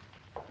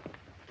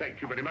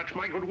 Thank you very much,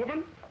 my good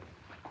woman.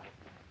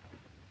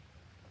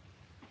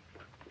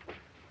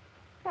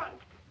 What?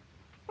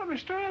 Well,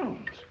 Mr.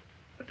 Holmes.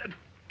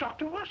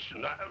 Dr.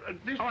 Watson.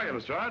 This... How are you,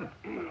 Lestrade?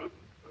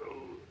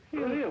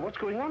 Here, what's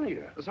going on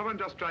here? Someone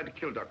just tried to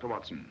kill Dr.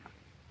 Watson.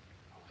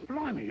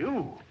 Blimey,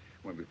 you.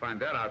 When we find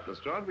that out,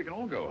 Lestrade, we can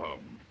all go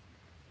home.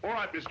 All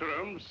right, Mr.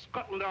 Holmes.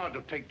 Scotland Yard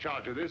will take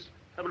charge of this.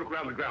 Have a look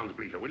around the grounds,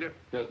 Bleeter, will you?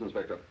 Yes,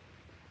 Inspector.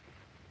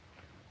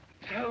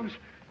 Mr. Holmes,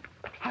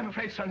 I'm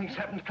afraid something's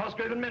happened to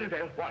Cosgrave and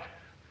Merivale. What?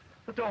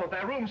 The door of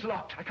their room's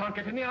locked. I can't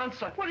get any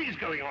answer. What is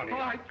going on here?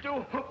 Oh, I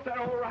do hope they're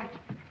all right.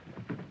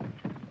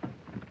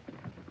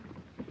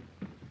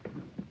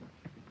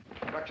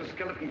 Got your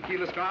skeleton key,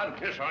 Lestrade?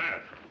 Yes, I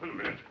have. Wait a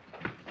minute.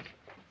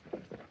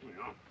 Here we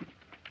are.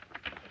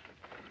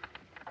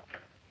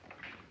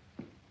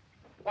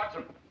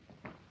 Watson.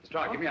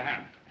 Lestrade, give me a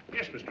hand.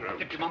 Yes, Mr. Holmes.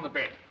 Get him on the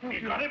bed.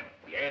 You got it?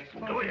 Yes,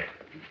 go ahead.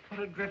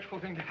 What a dreadful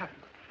thing to happen.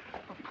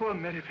 Oh, poor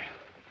Merivale.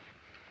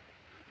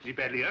 Is he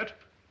badly hurt?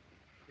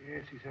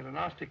 Yes, he's had a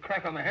nasty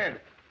crack on the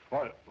head.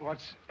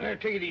 What's...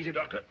 take it easy,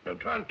 Doctor. Don't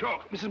try and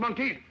talk. Mrs.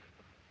 Monteith,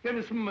 get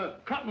me some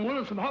cotton wool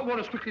and some hot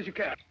water as quickly as you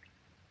can.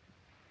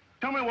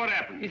 Tell me what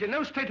happened. He's in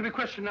no state to be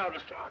questioned now,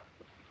 Lestrade.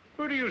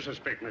 Who do you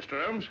suspect,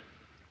 Mr. Holmes?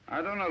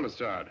 I don't know,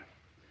 Lestrade.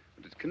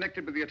 But it's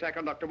connected with the attack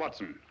on Dr.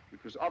 Watson.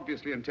 It was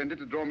obviously intended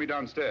to draw me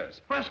downstairs.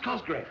 Where's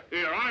Cosgrave?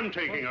 Here, I'm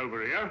taking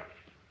over here.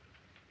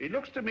 It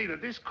looks to me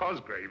that this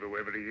Cosgrave,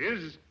 whoever he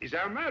is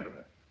our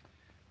murderer.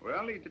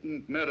 Well, he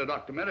didn't murder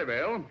Dr.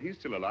 Merivale. He's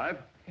still alive.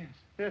 Yes.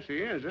 Yes, he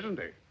is, isn't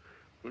he?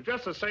 Well,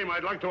 just the same,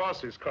 I'd like to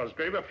ask this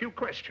Cosgrave a few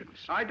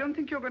questions. I don't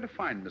think you're going to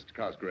find Mr.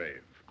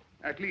 Cosgrave.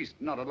 At least,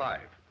 not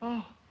alive.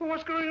 Oh, well,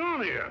 what's going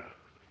on here?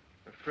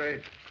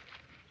 Afraid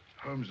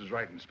Holmes is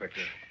right, Inspector.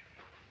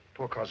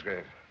 Poor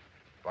Cosgrave.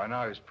 By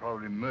now, he's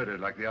probably murdered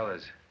like the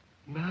others.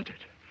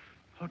 Murdered?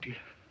 Oh, dear.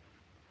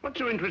 What's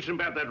so interesting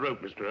about that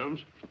rope, Mr.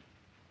 Holmes?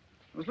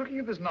 I was looking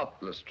at this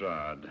knot,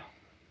 Lestrade.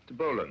 To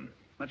Bolan,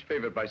 much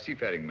favored by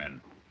seafaring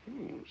men.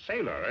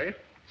 Sailor, eh?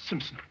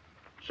 Simpson.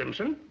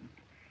 Simpson?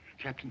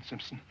 Captain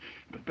Simpson.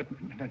 But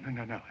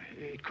no.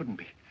 It couldn't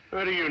be.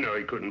 How do you know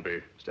he couldn't be?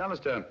 Mr.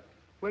 Alistair,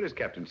 where is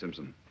Captain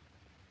Simpson?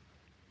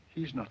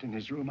 He's not in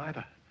his room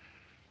either.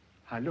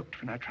 I looked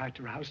when I tried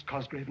to rouse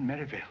Cosgrave and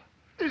Merivale.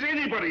 Has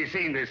anybody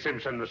seen this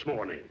Simpson this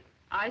morning?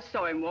 I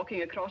saw him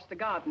walking across the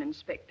garden,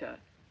 Inspector,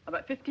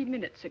 about 15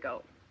 minutes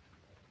ago.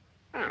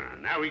 Ah,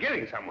 now we're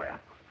getting somewhere.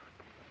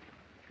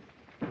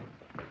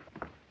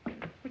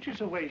 Which is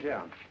the way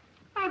down?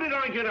 How did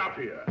I get up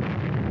here?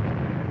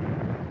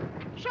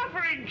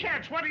 Suffering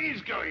cats, what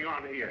is going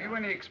on here? Have you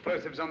any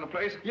explosives on the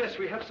place? Yes,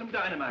 we have some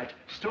dynamite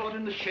stored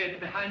in the shed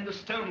behind the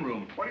stone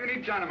room. What do you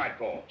need dynamite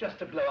for? Just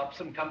to blow up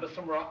some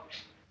cumbersome rocks.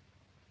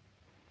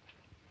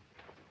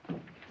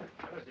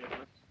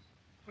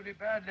 Pretty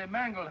badly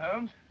mangled,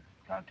 Holmes.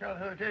 Can't tell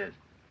who it is.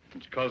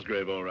 It's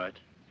Cosgrave, all right.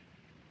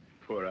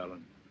 Poor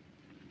Alan.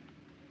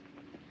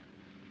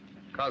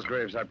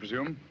 Cosgrave's, I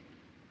presume?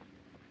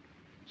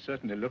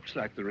 Certainly looks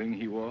like the ring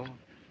he wore.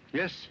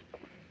 Yes.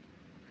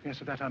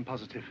 Yes, of that I'm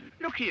positive.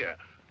 Look here.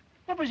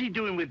 What was he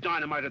doing with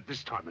dynamite at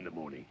this time in the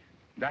morning?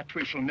 That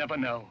we shall never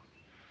know.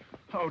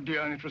 Oh,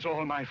 dear, and it was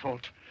all my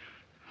fault.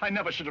 I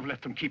never should have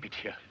let them keep it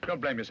here.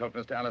 Don't blame yourself,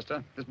 Mr.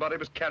 Alistair. This body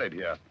was carried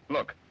here.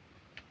 Look.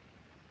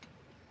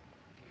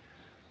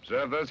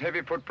 Observe those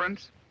heavy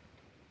footprints?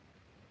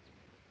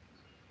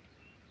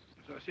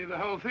 So I see the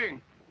whole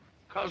thing.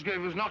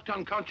 Cosgrave was knocked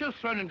unconscious,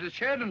 thrown into the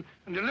shed, and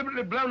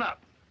deliberately blown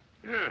up.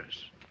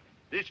 Yes.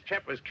 This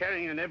chap was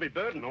carrying an heavy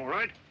burden, all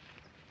right.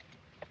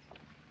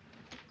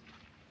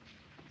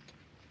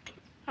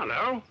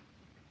 Hello.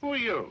 Who are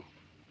you?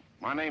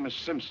 My name is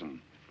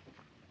Simpson.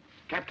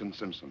 Captain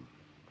Simpson.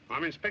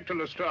 I'm Inspector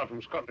Lestrade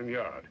from Scotland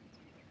Yard.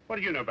 What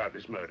do you know about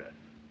this murder?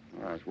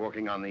 I was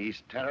walking on the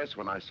east terrace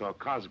when I saw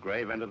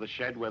Cosgrave enter the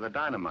shed where the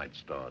dynamite's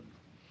stored.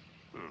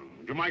 Do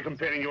you mind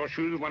comparing your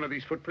shoes with one of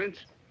these footprints?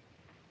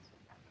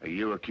 Are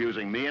you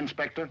accusing me,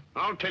 Inspector?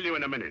 I'll tell you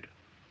in a minute.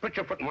 Put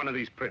your foot in one of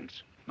these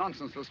prints.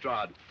 Nonsense,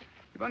 Lestrade.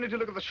 You've only to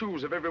look at the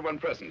shoes of everyone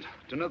present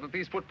to know that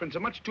these footprints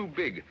are much too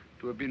big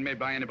to have been made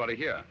by anybody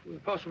here. With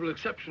the possible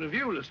exception of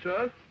you,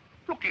 Lestrade.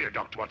 Look here,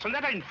 Dr. Watson,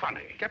 that ain't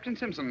funny. Captain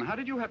Simpson, how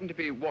did you happen to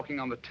be walking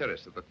on the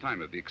terrace at the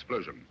time of the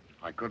explosion?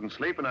 I couldn't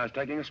sleep and I was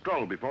taking a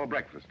stroll before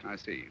breakfast. I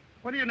see.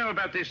 What do you know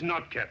about this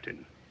knot,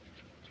 Captain?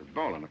 It's a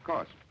Bolan, of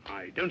course.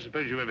 I don't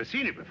suppose you've ever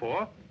seen it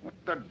before. What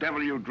the devil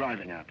are you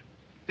driving at?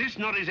 This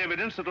knot is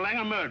evidence that Lang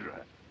a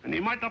murderer, and he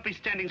might not be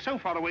standing so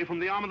far away from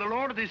the arm of the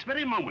law at this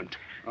very moment.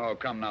 Oh,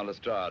 come now,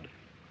 Lestrade.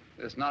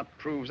 This knot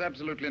proves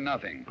absolutely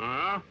nothing.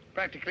 Ah?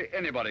 Practically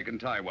anybody can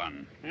tie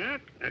one. Yeah?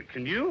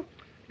 Can you?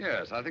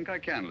 Yes, I think I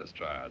can,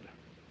 Lestrade.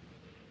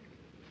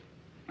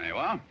 There you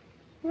are.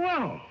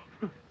 Well,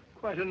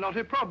 quite a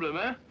knotty problem,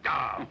 eh?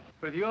 Ah.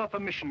 With your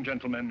permission,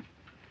 gentlemen,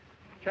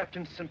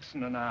 Captain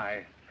Simpson and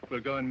I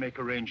will go and make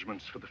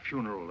arrangements for the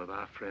funeral of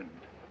our friend.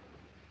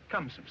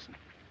 Come, Simpson.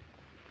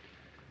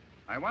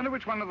 I wonder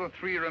which one of the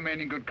 3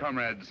 remaining good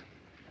comrades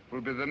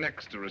will be the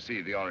next to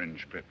receive the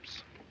orange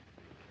pips.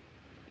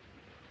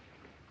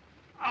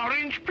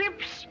 Orange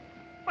pips?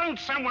 Won't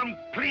someone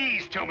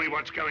please tell me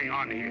what's going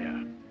on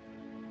here?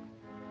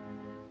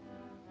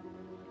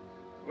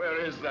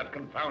 Where is that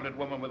confounded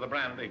woman with the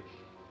brandy?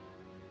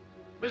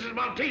 Mrs.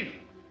 Monteith!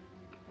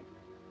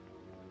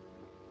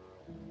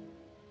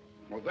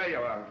 Well, there you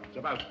are. It's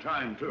about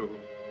time, too.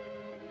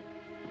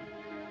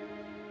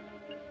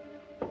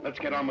 Let's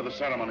get on with the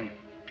ceremony.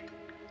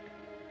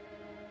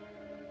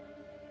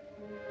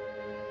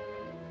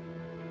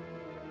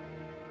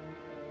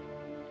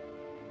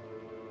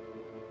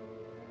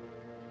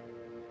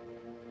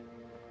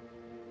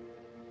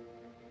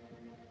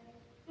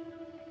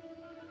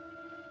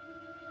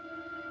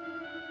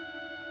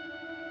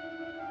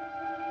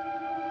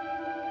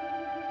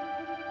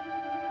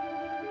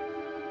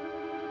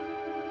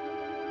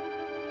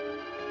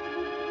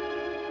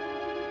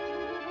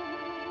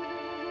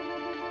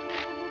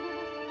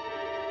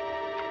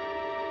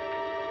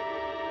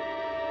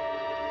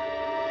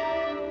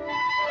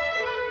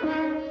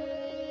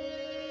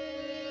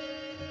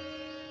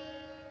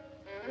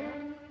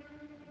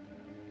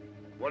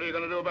 What are you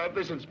going to do about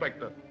this,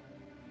 Inspector?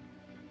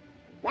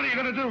 What are you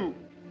going to do?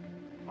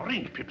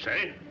 Orange pips,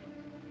 eh?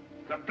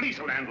 The police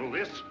will handle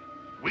this.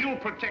 We'll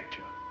protect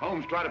you.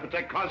 Holmes tried to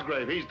protect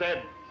Cosgrave. He's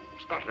dead.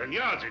 Scotland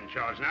Yard's in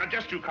charge now.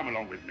 Just you come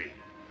along with me.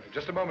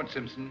 Just a moment,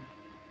 Simpson.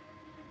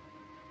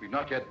 We've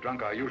not yet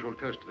drunk our usual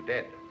toast to the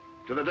dead.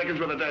 To the dickens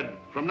with the dead.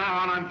 From now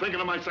on, I'm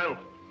thinking of myself.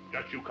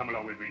 Just you come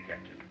along with me,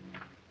 Captain.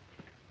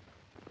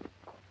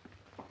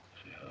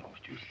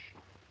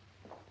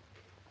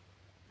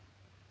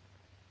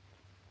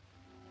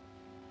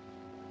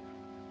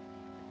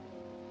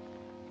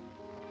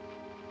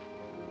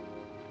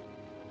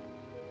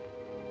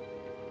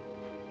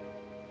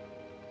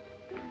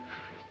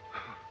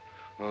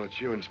 Oh,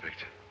 it's you,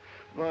 Inspector.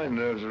 My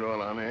nerves are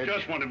all on edge.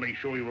 Just want to make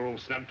sure you were all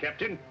snug,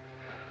 Captain.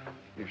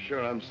 You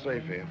sure I'm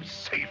safe here?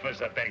 Safe as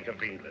the Bank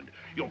of England.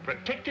 You're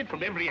protected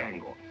from every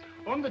angle.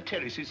 On the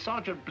terrace is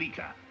Sergeant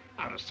Bleecker,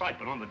 out of sight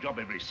but on the job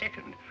every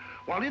second.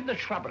 While in the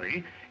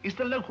shrubbery is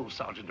the local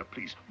sergeant of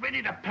police,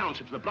 ready to pounce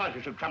if the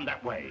blighter should come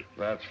that way.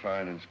 That's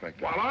fine,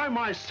 Inspector. While I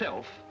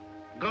myself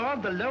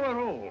guard the lower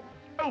hall,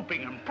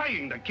 hoping and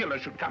praying the killer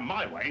should come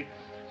my way.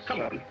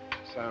 Come on.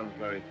 Sounds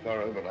very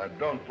thorough, but I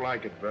don't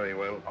like it very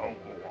well. Oh,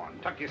 go on.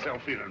 Tuck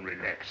yourself in and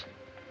relax.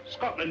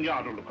 Scotland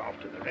Yard will look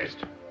after the rest.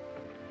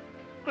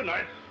 Good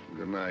night.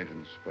 Good night,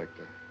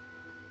 Inspector.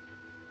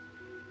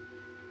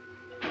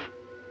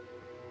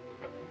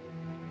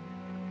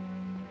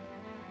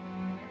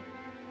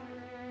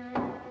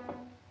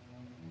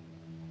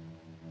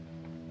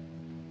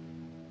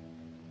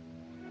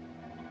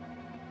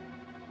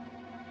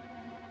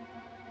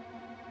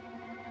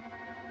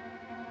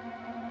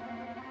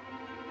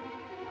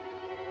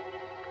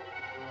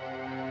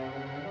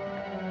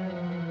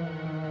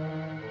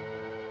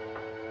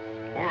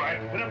 All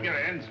right, put up your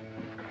hands.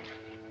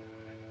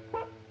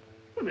 What?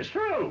 Well, Mr.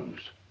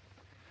 Holmes.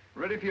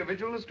 Ready for your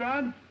vigil,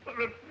 Lestrade?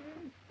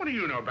 What do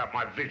you know about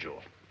my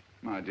vigil?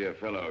 My dear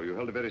fellow, you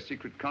held a very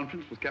secret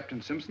conference with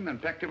Captain Simpson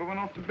and packed everyone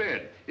off to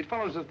bed. It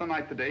follows as the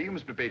night the day you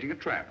must be baiting a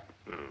trap.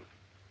 Oh.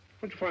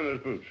 Where'd you find those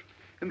boots?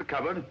 In the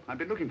cupboard. I've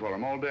been looking for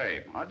them all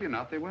day. Oddly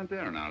enough, they weren't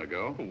there an hour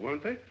ago. Oh,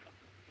 weren't they?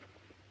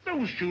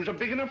 Those shoes are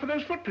big enough for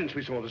those footprints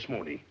we saw this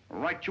morning.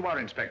 Right you are,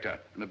 Inspector.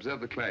 And observe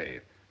the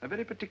clay. A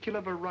very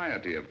particular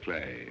variety of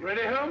clay.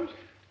 Ready, Holmes?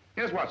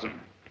 Yes, Watson.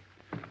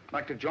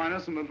 Like to join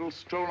us in a little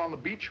stroll on the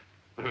beach?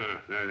 No,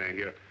 thank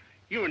you.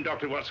 You and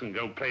Dr. Watson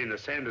go play in the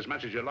sand as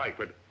much as you like,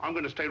 but I'm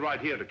going to stay right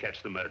here to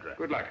catch the murderer.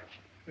 Good luck.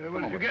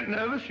 Well, if you get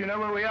nervous, you know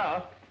where we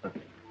are.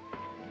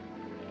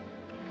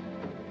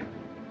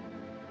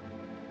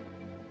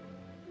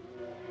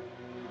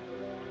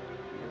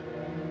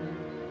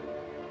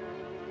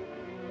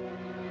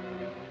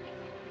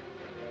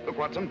 Look,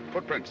 Watson,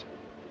 footprints.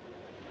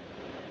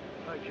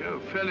 By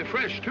Jove, fairly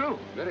fresh, too.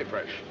 Very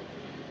fresh.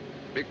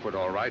 Bigfoot,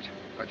 all right.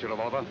 Got your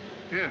revolver?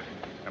 Yes.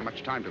 Not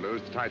much time to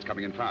lose. The tide's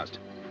coming in fast.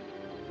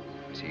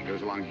 I see he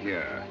goes along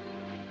here.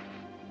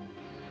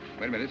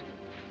 Wait a minute.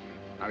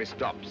 Now he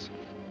stops.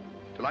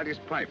 To light his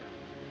pipe.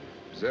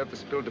 Observe the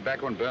spilled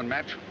tobacco and burn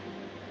match.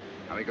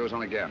 Now he goes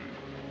on again.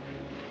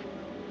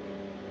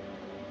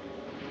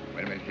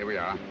 Wait a minute. Here we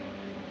are.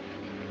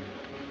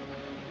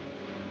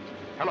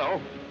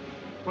 Hello.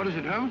 What is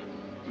it, Holmes?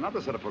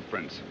 Another set of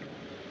footprints.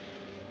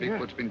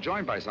 Bigfoot's been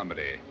joined by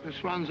somebody.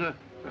 This one's a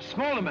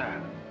smaller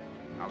man.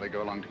 Now they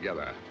go along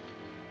together,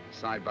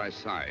 side by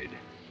side.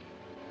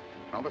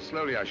 Rather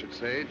slowly, I should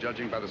say,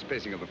 judging by the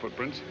spacing of the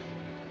footprints.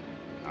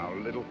 Now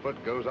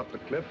Littlefoot goes up the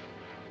cliff,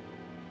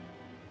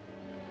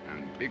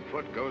 and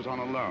Bigfoot goes on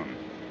alone.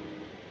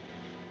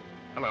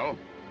 Hello.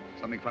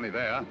 Something funny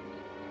there.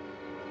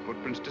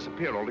 Footprints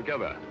disappear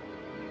altogether.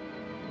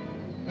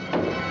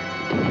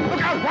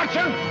 Look out,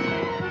 Watson!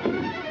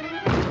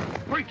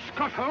 Great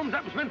Scott, Holmes,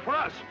 that was meant for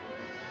us.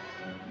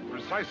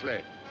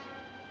 Precisely.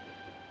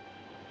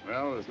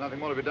 Well, there's nothing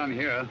more to be done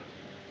here.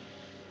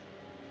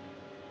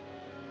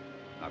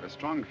 I have a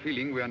strong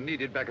feeling we are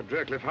needed back at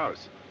Draycliff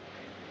House.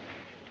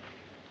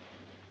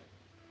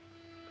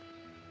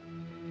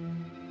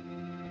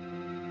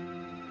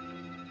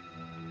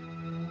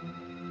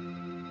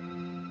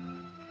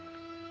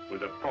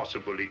 With a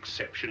possible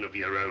exception of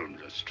your own,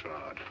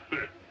 Lestrade.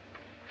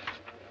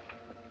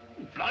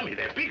 Blimey,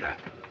 they're bigger.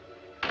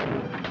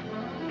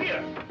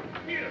 Here.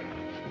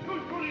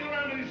 Who's pulling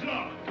around in his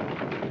lock?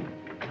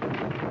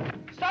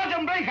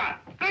 Sergeant Bleecker!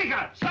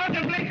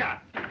 Sergeant Bleecker!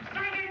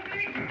 Sergeant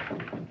Bleecker!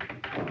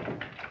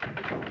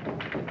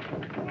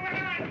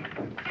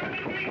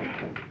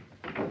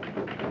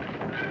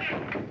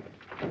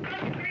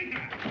 Sergeant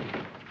Bleecker!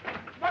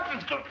 What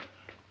has got...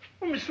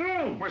 Oh, Mr.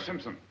 Holmes. Where's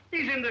Simpson?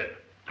 He's in the...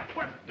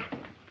 What?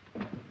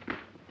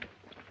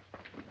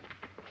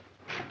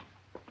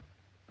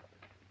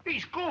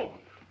 He's gone.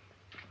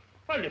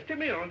 I left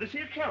him here on this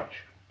here couch.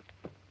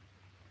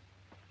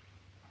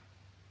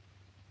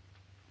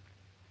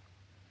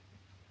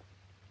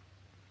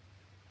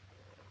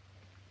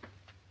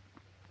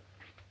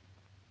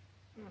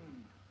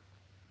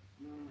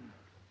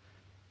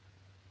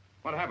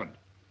 What happened?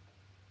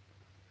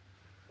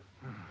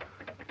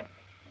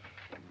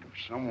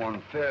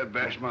 Someone fair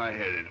bashed my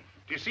head in.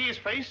 Do you see his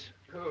face?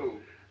 Who?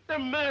 The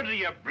murderer,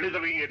 you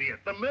blithering idiot.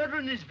 The murderer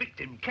and his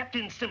victim,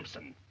 Captain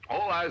Simpson.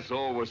 All I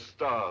saw was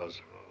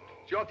stars.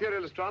 It's your theory,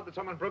 Lestrade, that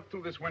someone broke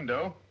through this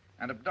window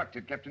and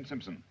abducted Captain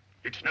Simpson.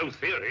 It's no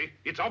theory.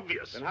 It's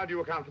obvious. Then how do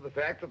you account for the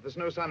fact that there's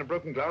no sign of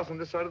broken glass on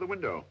this side of the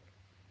window?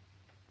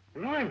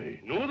 Blimey,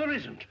 no, there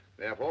isn't.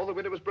 Therefore, the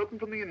window was broken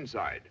from the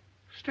inside.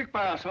 Stick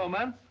by us, old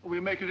man, or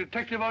we'll make a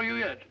detective of you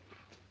yet.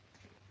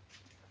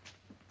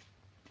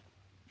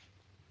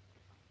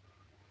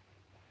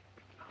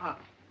 I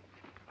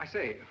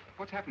say,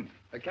 what's happened?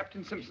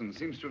 Captain Simpson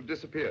seems to have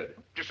disappeared.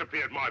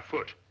 Disappeared my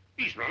foot.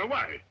 He's run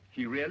away.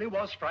 He really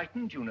was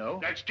frightened, you know.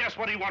 That's just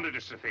what he wanted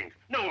us to think.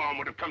 No harm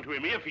would have come to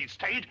him here if he'd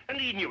stayed, and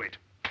he knew it.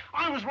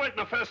 I was right in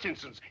the first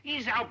instance.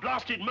 He's our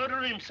blasted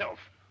murderer himself.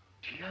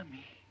 Dear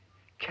me.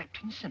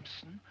 Captain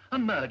Simpson, a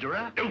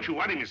murderer? Don't you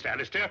worry, Mr.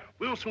 Alistair.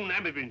 We'll soon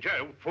have him in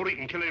jail before he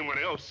can kill anyone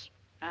else.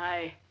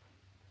 Aye.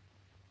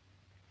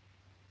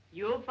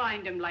 You'll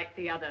find him like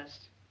the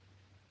others.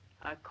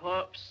 A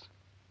corpse.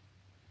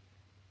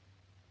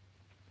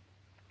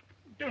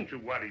 Don't you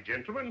worry,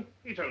 gentlemen.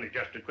 It's only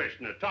just a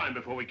question of time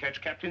before we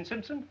catch Captain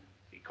Simpson.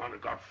 He can't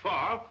have got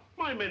far.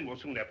 My men will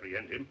soon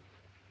apprehend him.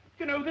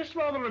 You know, this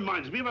rather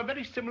reminds me of a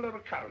very similar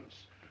occurrence.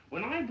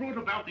 When I brought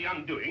about the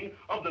undoing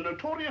of the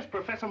notorious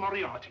Professor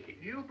Moriarty.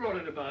 You brought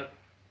it about.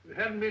 If it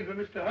hadn't been for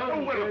Mr. Holmes...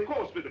 Oh, well, of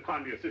course, with the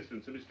kindly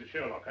assistance of Mr.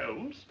 Sherlock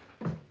Holmes.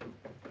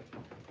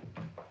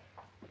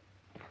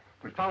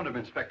 We found him,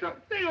 Inspector.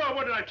 There you are.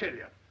 What did I tell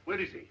you? Where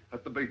is he?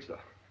 At the beach, sir.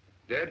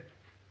 Dead?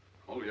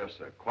 Oh, yes,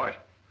 sir. Quite.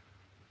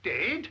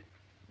 Dead?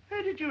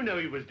 How did you know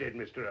he was dead,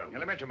 Mr. Holmes?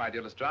 Elementary, my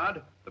dear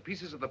Lestrade. The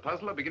pieces of the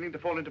puzzle are beginning to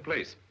fall into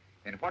place.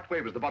 In what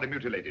way was the body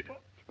mutilated?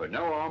 But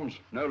no arms,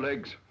 no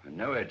legs, and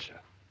no head, sir.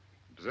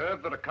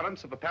 Observe the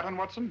recurrence of the pattern,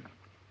 Watson?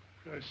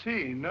 I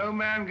see. No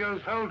man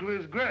goes whole to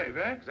his grave,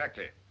 eh?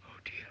 Exactly. Oh,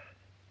 dear.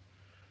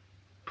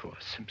 Poor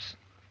Simpson.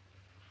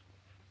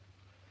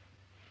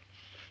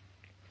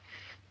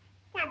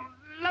 Well,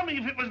 lummy,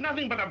 if it was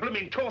nothing but a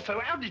blooming torso,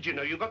 how did you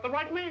know you got the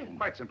right man?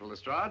 Quite simple,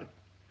 Lestrade.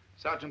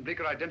 Sergeant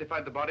Bleecker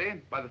identified the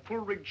body by the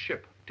full-rigged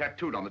ship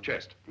tattooed on the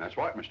chest. That's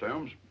right, Mr.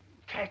 Holmes.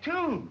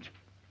 Tattooed?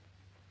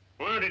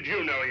 How did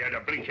you know he had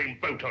a blinking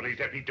boat on his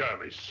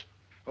epidermis?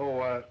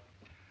 Oh,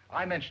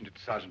 I mentioned it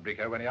to Sergeant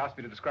Bleecker when he asked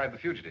me to describe the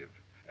fugitive.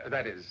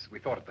 That is, we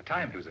thought at the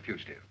time he was a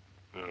fugitive.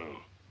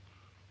 Oh.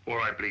 All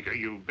right, Bleecker,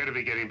 you better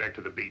be getting back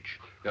to the beach.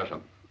 Yes,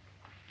 sir.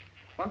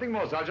 One thing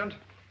more, Sergeant.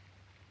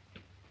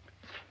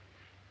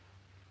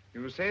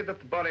 You say that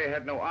the body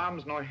had no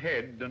arms, nor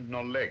head, and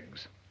no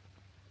legs.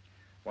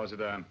 Was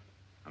it a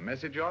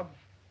messy job?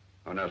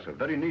 Oh, no, sir.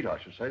 Very neat, I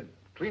should say.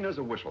 Clean as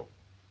a whistle.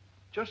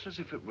 Just as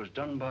if it was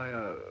done by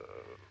a...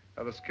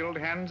 Are the skilled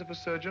hands of a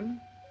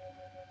surgeon?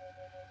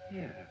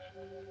 Yes.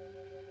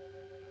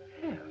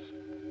 Yes.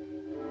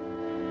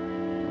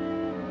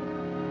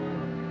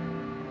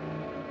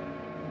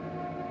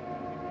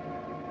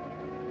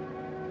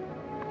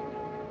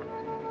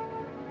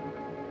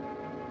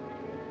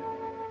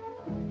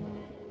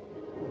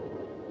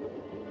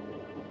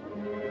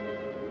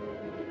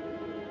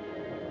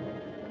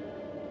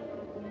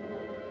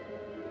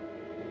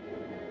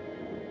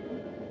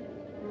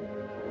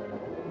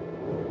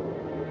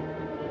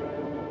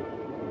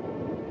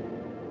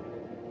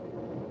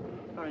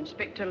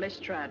 Inspector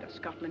Lestrade of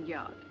Scotland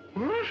Yard.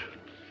 What?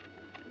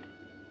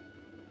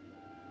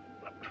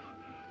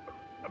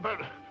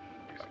 But...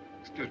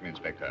 Excuse me,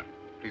 Inspector.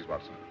 Please,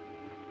 Watson.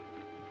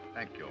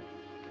 Thank you.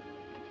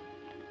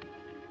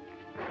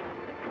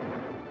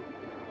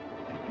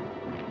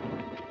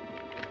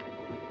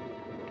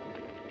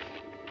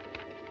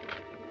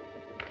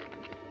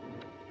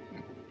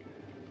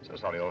 So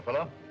sorry, old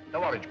fellow.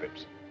 No orange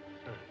pips.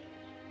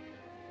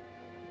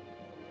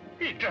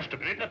 Hey, just a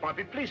minute. That might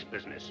be police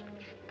business.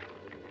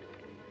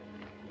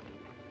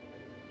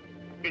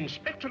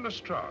 Inspector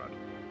Lestrade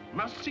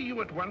must see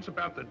you at once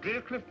about the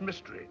Drearcliff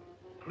mystery.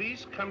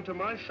 Please come to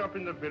my shop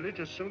in the village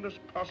as soon as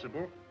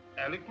possible.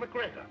 Alec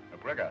McGregor.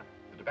 McGregor,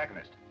 the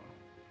tobacconist.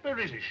 Where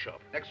is his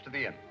shop? Next to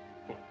the inn.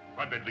 Oh,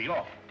 I'd better be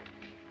off.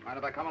 Mind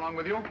if I come along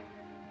with you?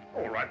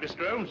 All right,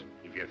 Mr. Holmes.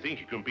 If you think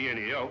you can be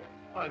any help.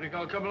 I think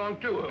I'll come along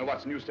too, Holmes. No,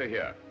 Watson, you stay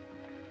here.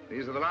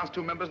 These are the last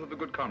two members of the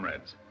Good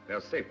Comrades. Their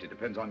safety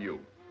depends on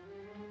you.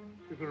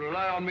 You can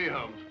rely on me,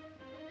 Holmes.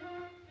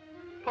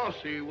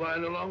 Posse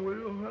wine along with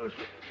you,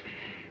 Alistair?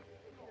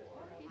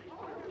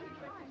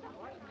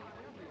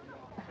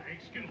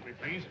 Excuse me,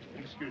 please.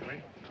 Excuse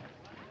me.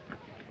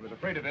 I was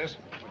afraid of this.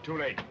 We're too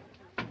late.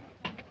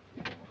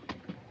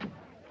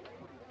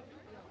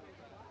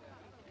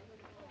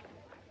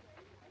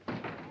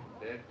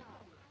 Dead?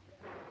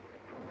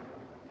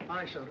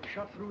 Aye, sir.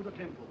 Shot through the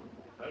temple.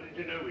 How did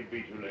you know we'd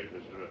be too late,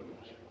 Mr.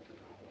 Holmes?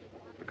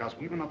 Because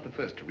we were not the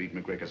first to read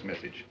McGregor's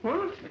message.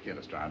 What? Look here,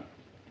 Lestrade.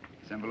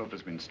 This envelope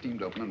has been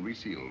steamed open and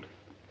resealed.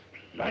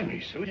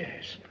 Blimey, so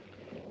yes.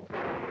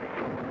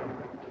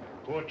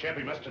 Poor chap,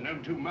 he must have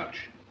known too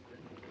much.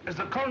 Has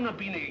the coroner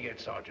been here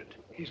yet, Sergeant?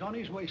 He's on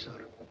his way,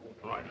 sir.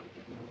 Right.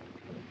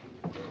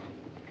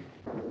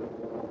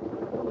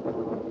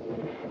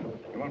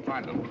 You won't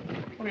find them.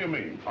 What do you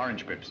mean?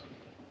 Orange pips.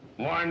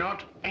 Why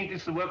not? Ain't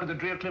this the work of the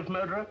Drearcliff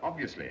murderer?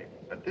 Obviously.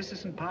 But this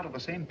isn't part of the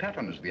same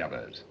pattern as the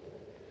others.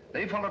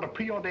 They followed a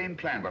preordained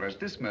plan, whereas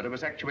this murder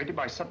was actuated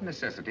by sudden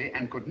necessity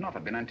and could not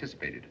have been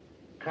anticipated.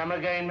 Come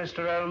again,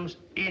 Mr. Holmes,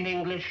 in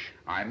English.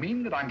 I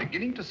mean that I'm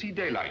beginning to see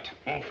daylight.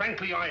 Well,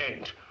 frankly, I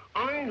ain't.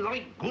 I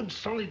like good,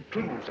 solid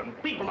clues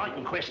and people I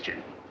can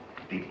question.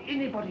 Did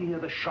anybody hear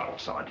the shot,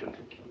 Sergeant?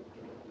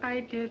 I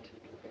did.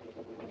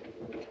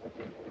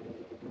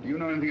 Do you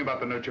know anything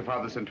about the note your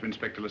father sent to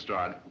Inspector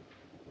Lestrade?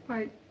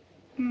 Why,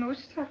 no,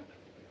 sir.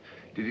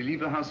 Did he leave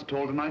the house at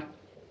all tonight?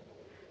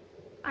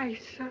 Aye,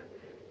 sir.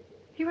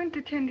 He went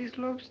to tend his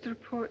lobster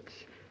pots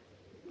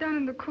down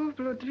in the cove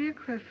below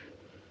Driercliff.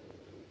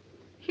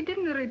 He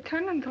didn't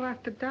return until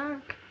after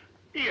dark.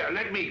 Here,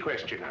 let me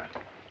question her.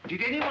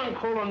 Did anyone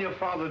call on your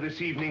father this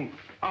evening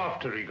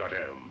after he got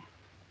home?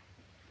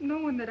 No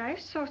one that I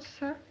saw,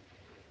 sir.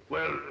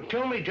 Well,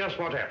 tell me just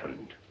what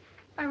happened.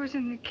 I was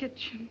in the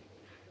kitchen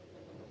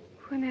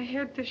when I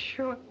heard the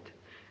shot.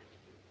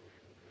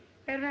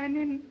 I ran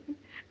in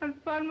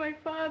and found my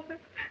father.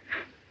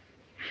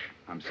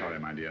 I'm sorry,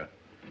 my dear.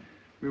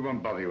 We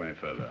won't bother you any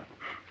further.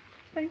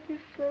 Thank you,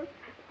 sir.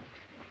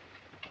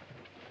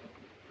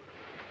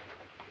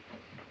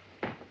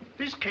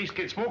 This case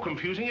gets more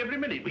confusing every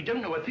minute. We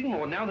don't know a thing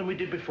more now than we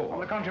did before. On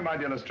the contrary, my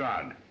dear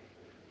Lestrade.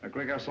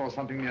 McGregor saw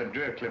something near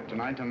Driercliff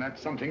tonight, and that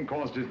something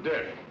caused his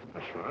death.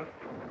 That's right.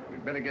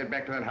 We'd better get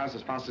back to that house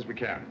as fast as we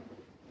can.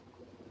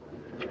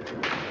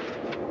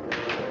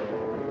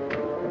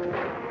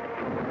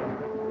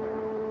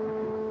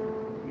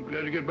 I'm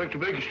glad to get back to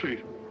Baker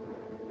Street.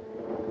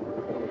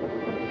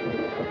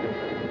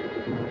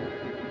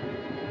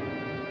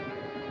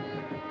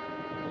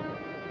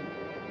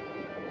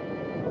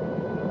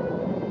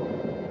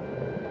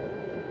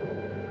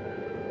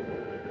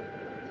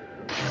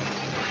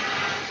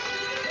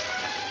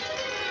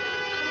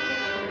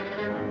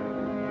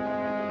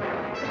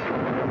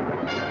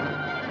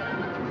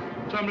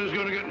 Somebody's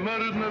going to get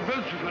murdered in their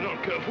beds if they're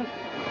not careful.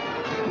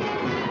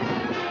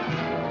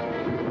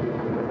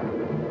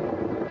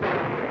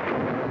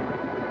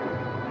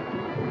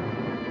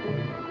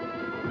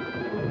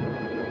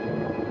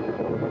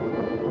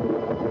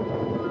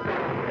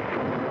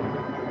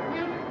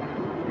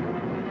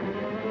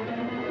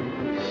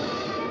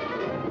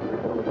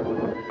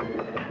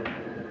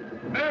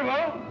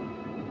 Mabel?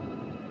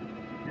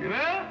 You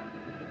there?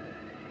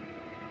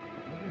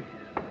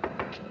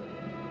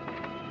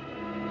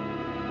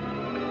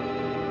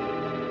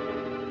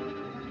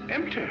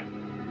 Empty. Isn't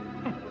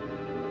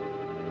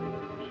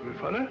it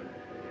funny?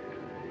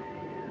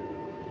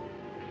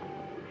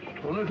 It's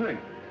the only thing.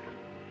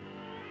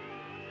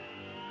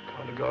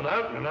 Can't have gone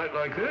out in a night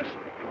like this.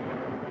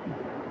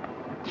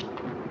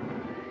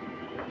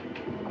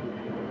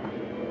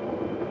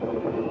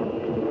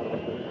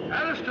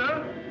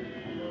 Alistair?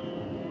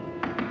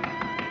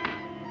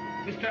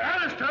 Mr.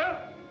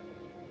 Alistair?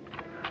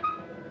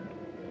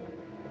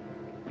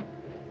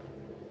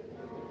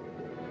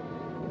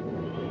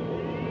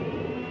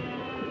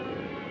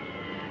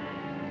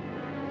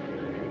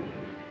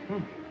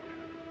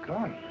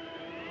 Gone.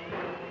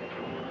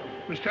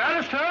 Mr.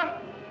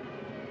 Alistair?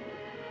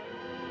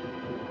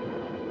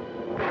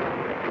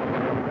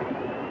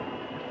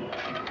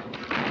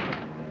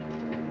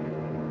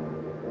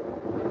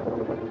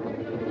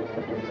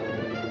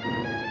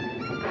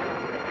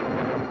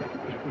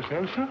 Mr.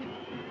 Alistair?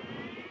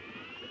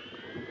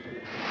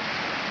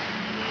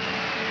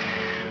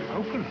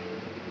 Open.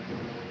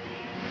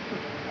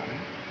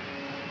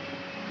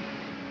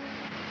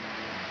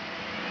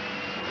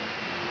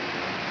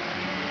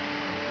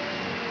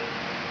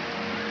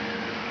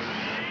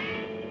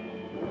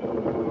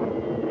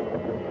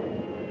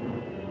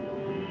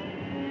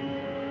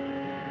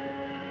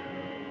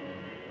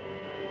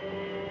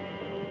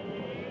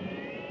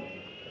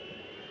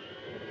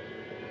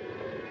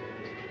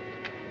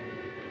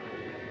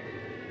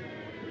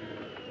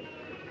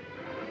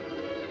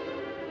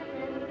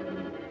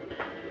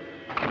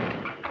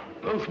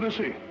 Both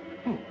missing.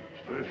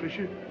 It's very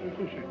fishy, very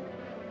fishy.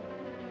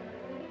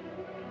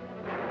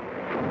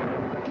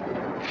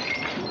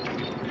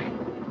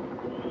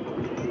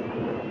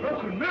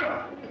 Broken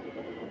mirror.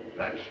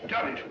 That's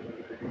done it.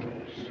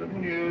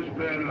 7 years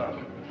bad luck.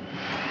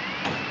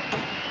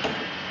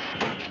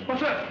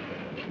 What's that?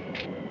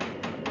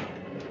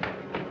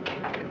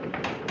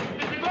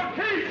 Mrs.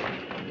 Marquis!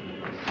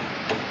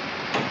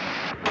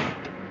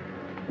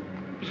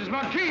 Mrs.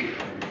 Marquis!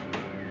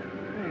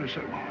 Wait a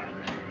second.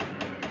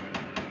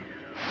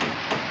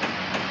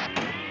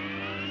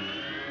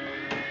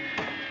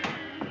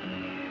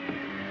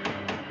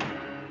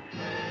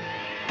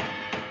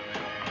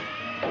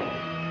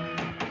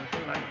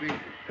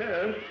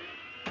 Ed?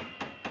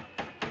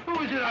 Who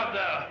is it out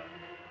there?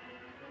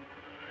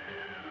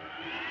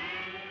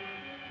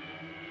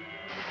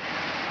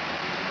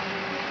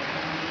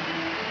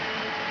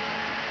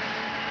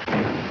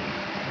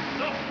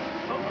 No,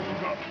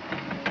 Mrs. Ross.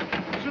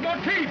 Mrs.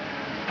 Marquis!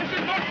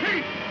 Mrs.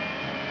 Marquis!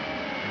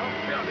 Oh,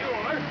 yeah, you're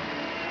all right.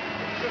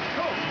 Let's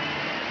go.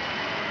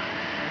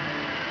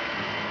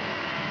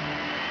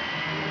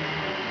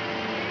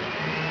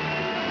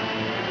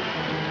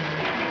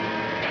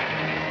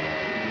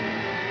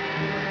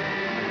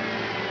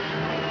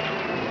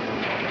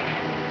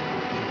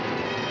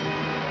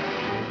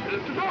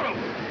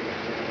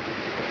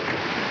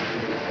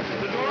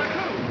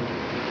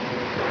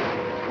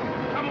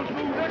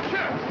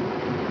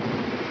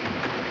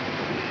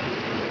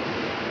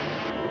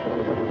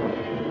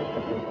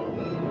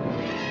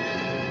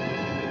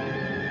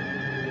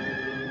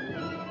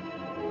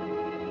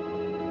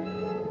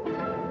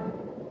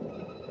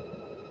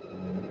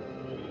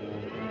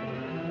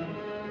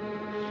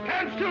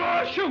 Stand still or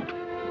I shoot!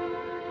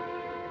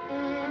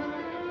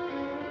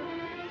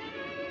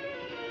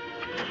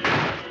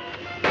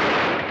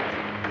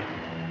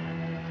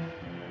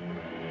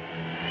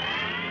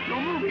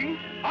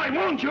 I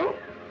warned you.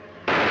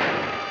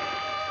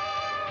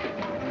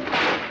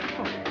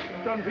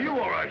 Done for you,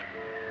 all right.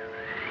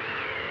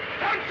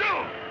 Stand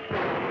still!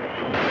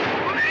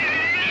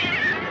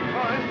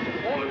 Fine,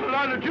 all in the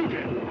line of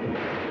duty.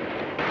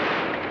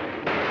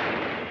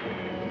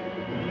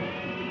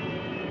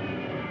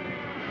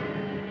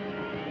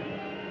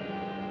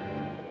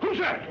 Who's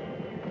that?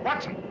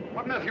 Watson,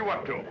 what on earth are you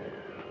up to?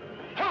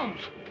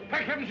 Holmes!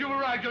 Thank heavens you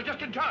arrived. You're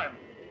just in time.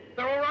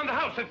 They're all around the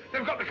house.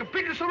 They've got me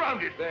completely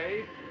surrounded.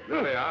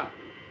 There they are.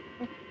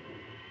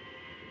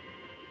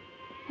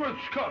 Good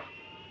Scott.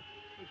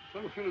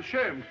 I feel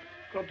ashamed.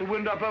 Got the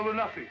wind up over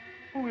nothing.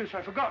 Oh, yes,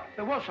 I forgot.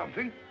 There was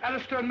something.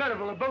 Alistair and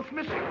Merivale are both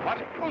missing.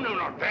 What? Oh, no,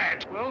 not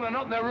that. Well, they're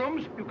not in their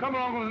rooms. You come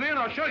along with me and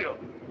I'll show you.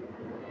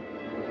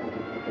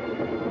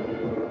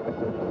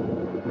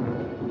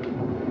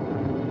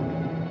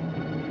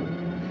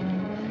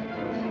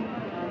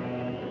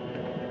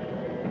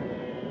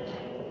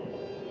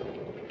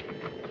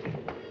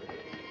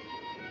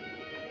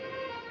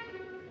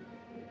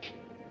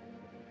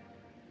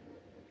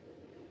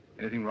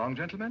 Anything wrong,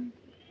 gentlemen?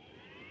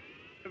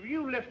 Have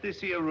you left this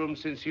here room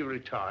since you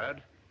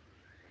retired?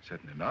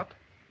 Certainly not.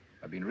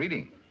 I've been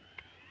reading.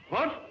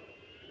 What?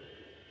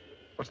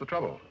 What's the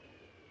trouble?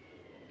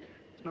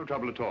 It's no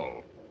trouble at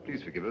all.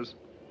 Please forgive us.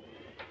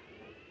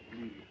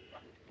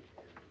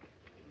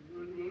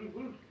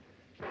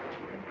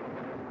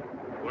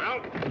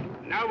 Well,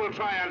 now we'll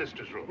try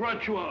Alistair's room.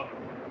 Right you are.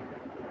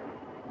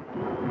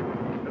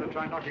 Better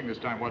try knocking this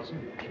time,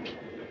 Watson.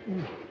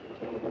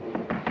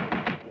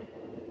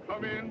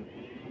 Come in.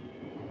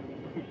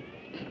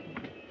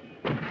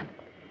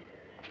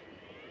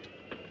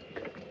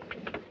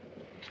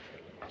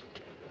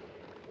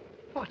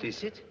 What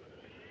is it?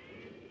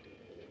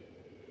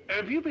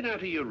 Have you been out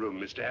of your room,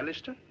 Mr.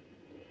 Alistair?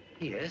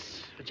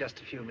 Yes, for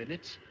just a few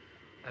minutes.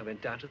 I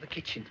went down to the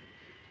kitchen,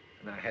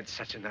 and I had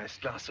such a nice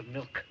glass of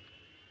milk.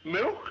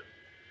 Milk?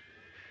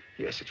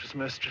 Yes, it was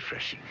most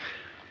refreshing.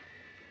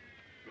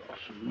 Glass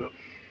of milk.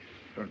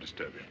 Don't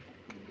disturb him.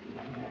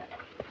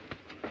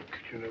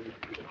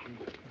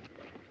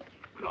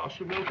 Glass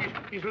of milk.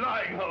 He's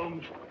lying,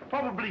 Holmes.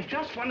 Probably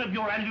just one of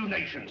your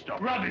hallucinations,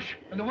 Doctor. Rubbish.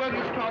 And the word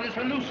he's got is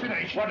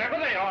hallucination. Whatever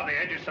they are, the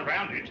edge is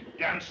surrounded.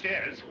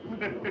 Downstairs.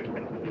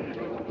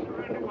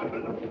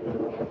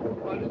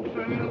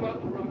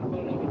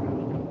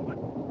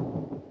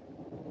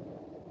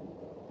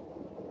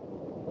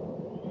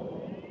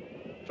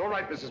 It's all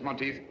right, Mrs.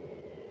 Monteith.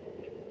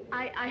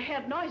 I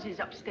heard noises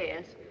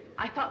upstairs.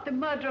 I thought the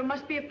murderer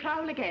must be a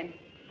prowl again.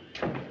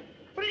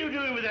 What are you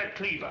doing with that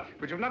cleaver?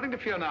 But you've nothing to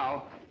fear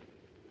now.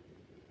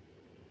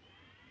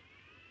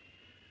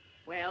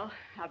 Well,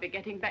 I'll be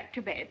getting back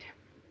to bed.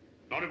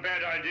 Not a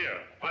bad idea.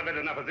 I've had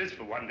enough of this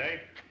for one day.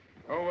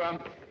 Oh,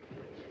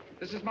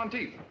 Mrs.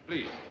 Monteith,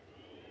 please.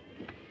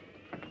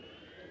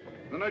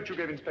 The note you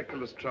gave Inspector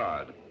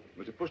Lestrade,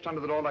 was it pushed under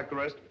the door like the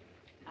rest?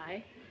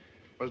 Aye.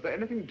 Was there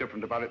anything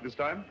different about it this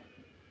time?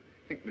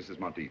 Think, Mrs.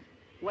 Monteith.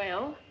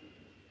 Well,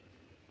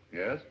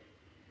 Yes?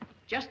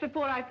 just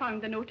before I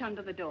found the note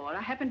under the door,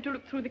 I happened to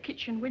look through the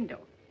kitchen window.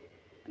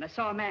 And I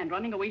saw a man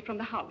running away from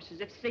the house as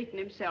if Satan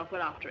himself were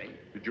after him.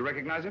 Did you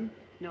recognize him?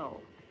 No,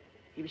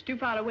 he was too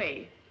far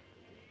away.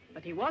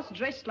 But he was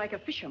dressed like a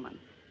fisherman.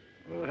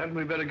 Well, hadn't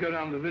we better go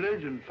down to the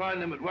village and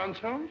find them at once,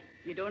 Holmes?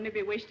 You'd only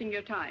be wasting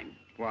your time.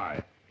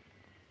 Why?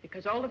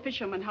 Because all the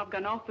fishermen have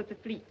gone off with the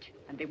fleet,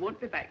 and they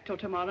won't be back till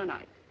tomorrow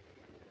night.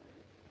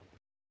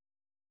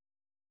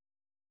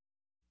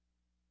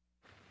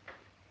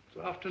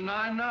 It's after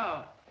 9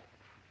 now.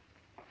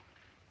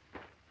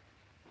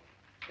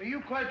 Are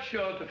you quite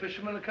sure the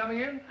fishermen are coming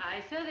in?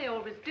 Aye, sir, they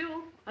always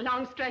do. A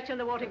long stretch and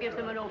the water gives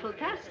them an awful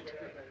cast.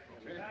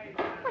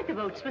 Why, the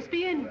boats must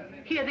be in.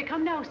 Here they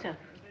come now, sir.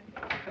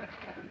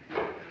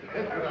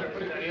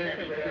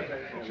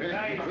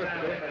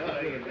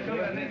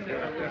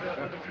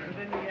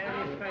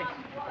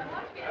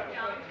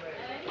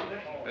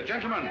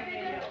 Gentlemen.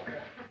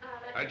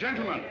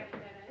 Gentlemen.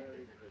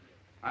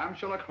 I am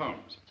Sherlock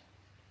Holmes.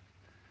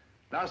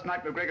 Last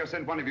night, McGregor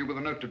sent one of you with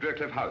a note to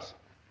Driercliff House.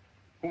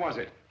 Who was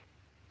it?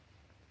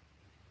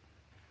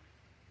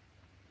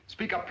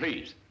 Speak up,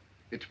 please.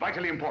 It's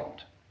vitally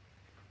important.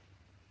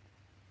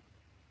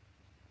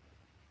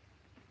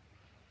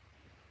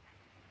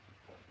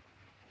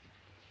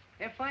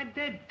 If I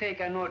did take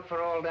a note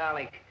for old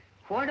Alec,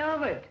 what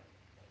of it?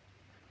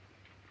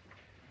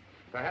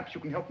 Perhaps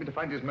you can help me to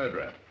find his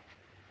murderer.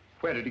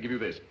 Where did he give you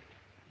this?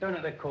 Down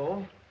at the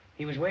cove.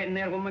 He was waiting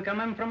there when we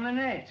come in from the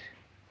net.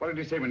 What did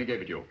he say when he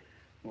gave it you?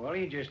 Well,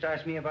 he just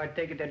asked me if I'd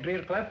take it to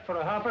Driercliff for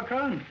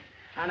 £0.50.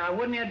 And I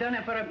wouldn't have done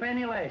it for a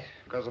penny less.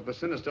 Because of the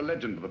sinister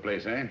legend of the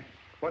place, eh?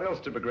 What else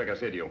did McGregor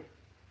say to you?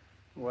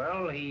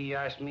 Well, he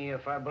asked me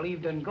if I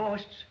believed in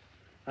ghosts.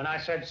 And I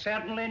said,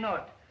 certainly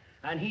not.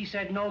 And he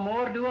said, no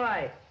more do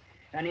I.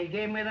 And he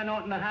gave me the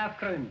note and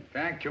 £0.50.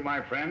 Thank you,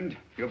 my friend.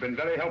 You've been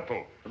very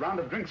helpful. A round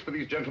of drinks for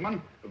these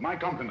gentlemen, with my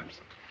compliments.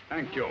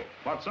 Thank you.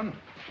 Watson?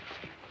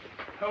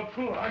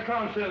 Helpful? I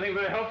can't say anything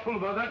very helpful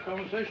about that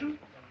conversation.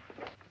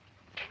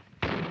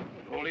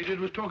 Oh, All he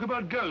did was talk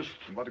about ghosts.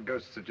 And what did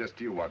ghosts suggest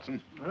to you,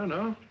 Watson? I don't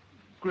know.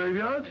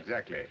 Graveyard?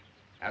 Exactly.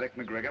 Alec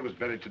McGregor was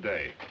buried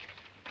today.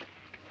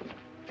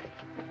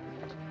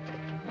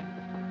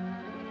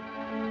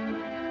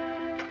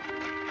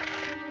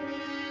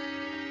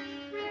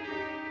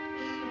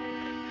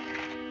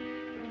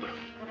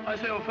 I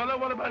say, old fellow,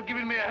 what about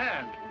giving me a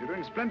hand? You're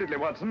doing splendidly,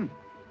 Watson.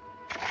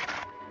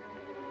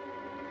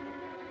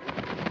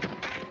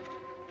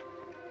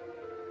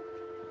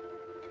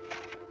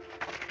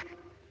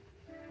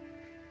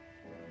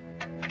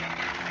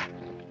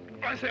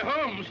 I say,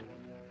 Holmes,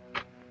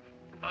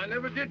 I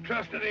never did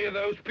trust any of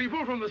those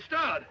people from the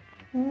start.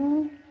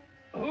 Who?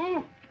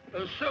 Who?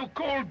 Those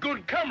so-called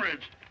good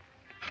comrades.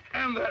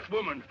 And that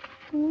woman.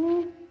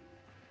 Who?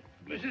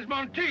 Mrs.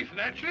 Monteith,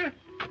 naturally.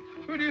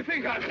 Who do you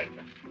think I met?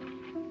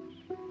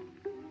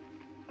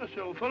 I say,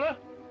 old fella,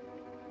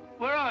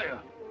 where are you?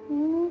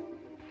 Who?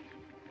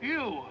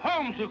 You,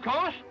 Holmes, of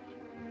course.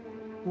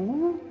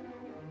 Who?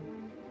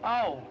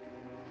 Oh.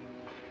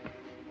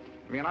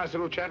 Be a nice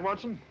little chat,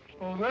 Watson?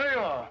 Oh, there you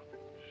are.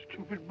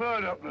 Stupid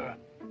bird up there.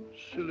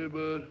 Silly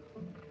bird.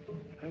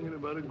 Hanging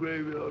about a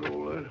graveyard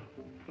all night.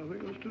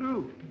 Nothing else to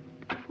do.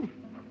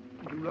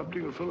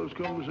 Interrupting a fellow's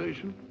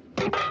conversation.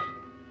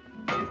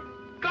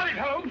 Got it,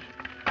 Holmes.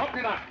 Hope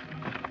you not.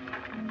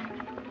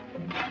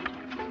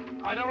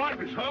 I don't like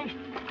this, Holmes.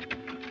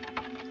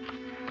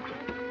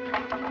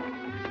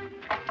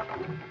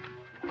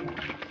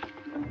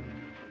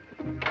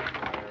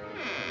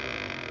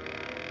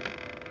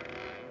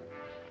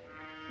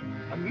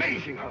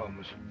 Amazing,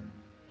 Holmes.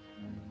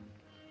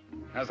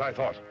 As I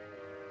thought.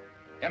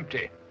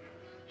 Empty.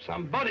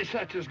 Some body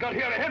snatchers got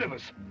here ahead of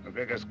us.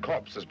 McGregor's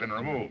corpse has been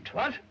removed.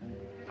 What?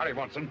 Hurry,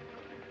 Watson.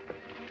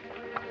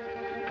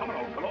 Come on,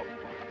 old fellow.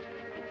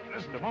 There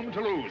isn't a moment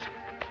to lose.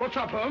 What's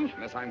up, Holmes?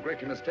 Unless I'm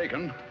greatly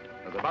mistaken,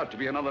 there's about to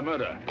be another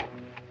murder.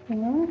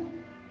 Who?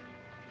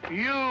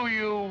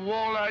 You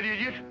wall-eyed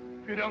idiot.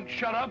 If you don't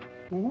shut up.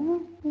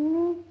 Who?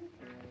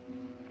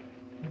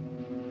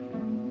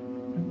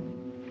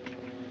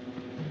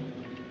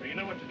 You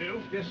know what to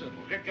do? Yes, sir.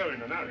 Well, get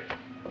going and hurry.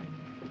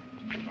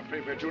 I'm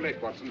afraid we're too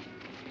late, Watson.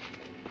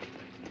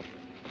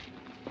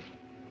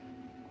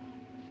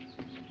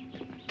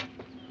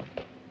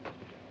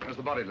 Where's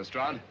the body,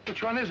 Lestrade?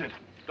 Which one is it?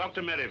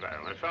 Dr.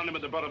 Merivale. I found him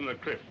at the bottom of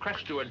the cliff,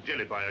 crashed to a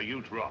jelly by a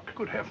huge rock.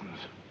 Good heavens.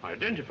 I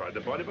identified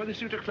the body by the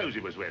suit of clothes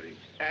he was wearing.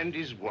 And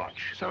his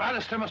watch. So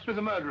Alistair must be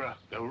the murderer.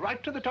 Go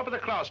right to the top of the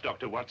class,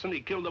 Dr. Watson. He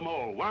killed them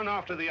all, one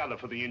after the other,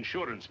 for the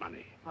insurance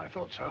money. I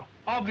thought so.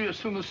 Obvious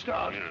from the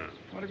start. Yeah.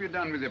 What have you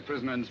done with your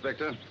prisoner,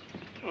 Inspector?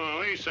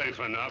 Oh, he's safe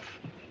enough.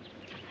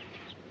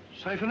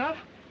 Safe enough?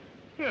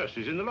 Yes,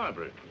 he's in the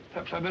library.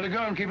 Perhaps I'd better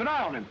go and keep an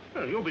eye on him.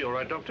 Well, you'll be all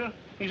right, Doctor.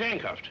 He's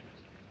handcuffed.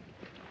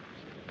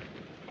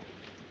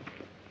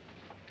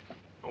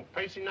 Oh,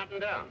 pacing up and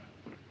down.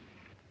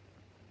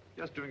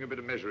 Just doing a bit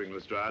of measuring,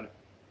 Lestrade.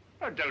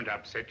 Oh, don't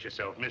upset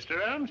yourself,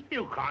 Mr. Holmes.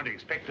 You can't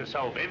expect to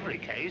solve every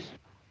case.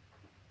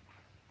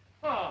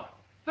 Ah,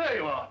 there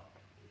you are.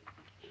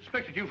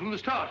 Suspected you from the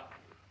start.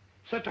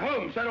 Said to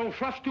Holmes, that old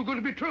fluff's too good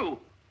to be true.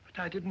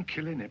 But I didn't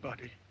kill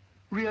anybody.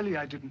 Really,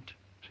 I didn't.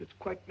 It's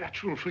quite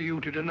natural for you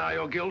to deny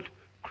your guilt.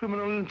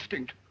 Criminal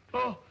instinct.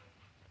 Oh,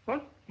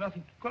 what?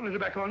 Nothing. Got any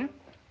tobacco on you?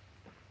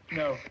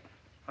 No,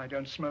 I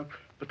don't smoke.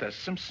 But there's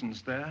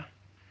Simpson's there.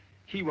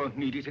 He won't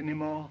need it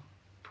anymore.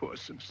 Poor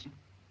Simpson.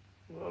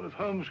 Well, if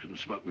Holmes can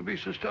smoke me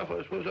piece of stuff,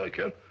 I suppose I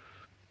can.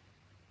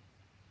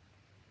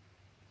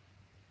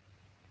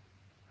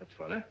 That's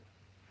funny.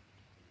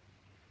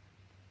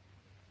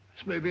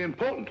 This may be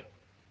important.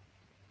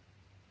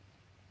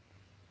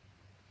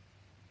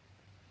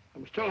 I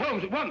must tell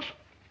Holmes at once.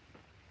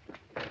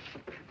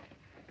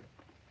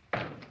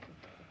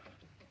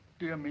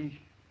 Dear me.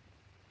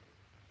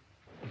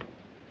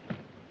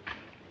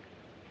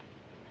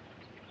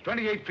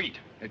 28 feet.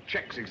 It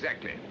checks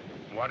exactly.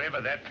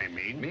 Whatever that may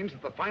mean. Means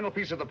that the final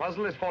piece of the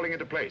puzzle is falling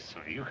into place.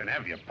 Oh, you can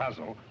have your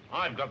puzzle.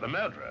 I've got the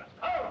murderer.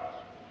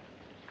 Oh!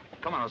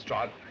 Come on,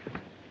 Lestrade.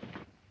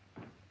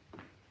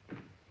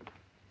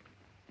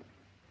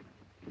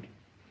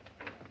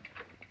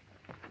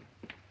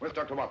 Where's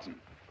Dr. Watson?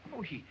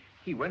 Oh,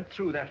 he went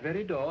through that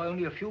very door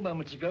only a few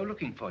moments ago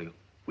looking for you.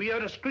 We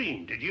heard a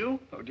scream, did you?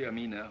 Oh, dear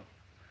me, no.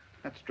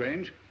 That's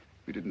strange.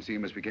 We didn't see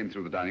him as we came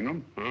through the dining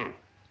room.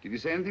 Did he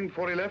say anything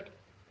before he left?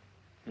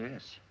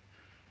 Yes.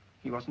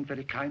 He wasn't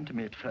very kind to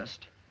me at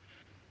first.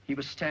 He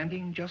was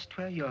standing just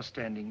where you're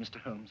standing, Mr.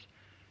 Holmes.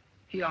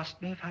 He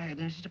asked me if I had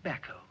any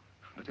tobacco,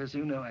 but as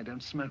you know, I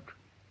don't smoke.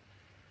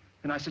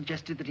 And I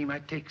suggested that he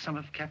might take some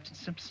of Captain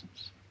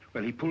Simpson's.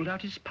 Well, he pulled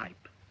out his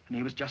pipe, and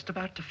he was just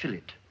about to fill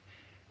it,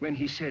 when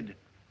he said,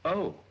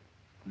 "Oh,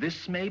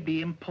 this may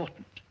be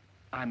important.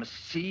 I must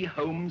see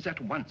Holmes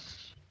at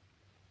once."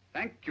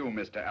 Thank you,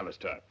 Mr.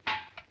 Alistair.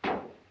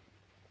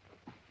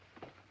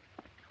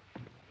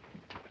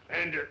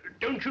 And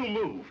don't you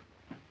move.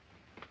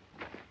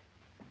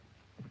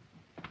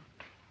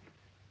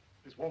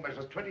 This wall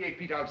measures 28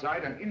 feet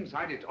outside, and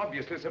inside it's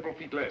obviously several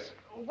feet less.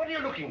 What are you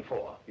looking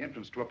for? The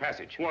entrance to a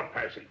passage. What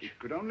passage? It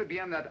could only be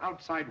on that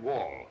outside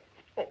wall.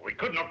 Oh, we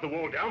could knock the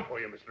wall down for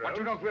you, Mr. What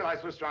you don't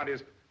realize, Lestrade,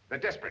 is they're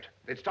desperate.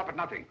 They'd stop at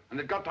nothing, and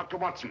they've got Dr.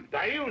 Watson.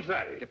 They use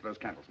that. Get those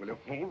candles, will you?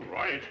 All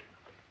right.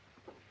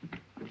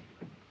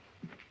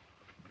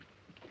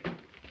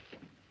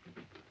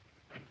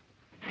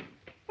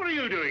 What are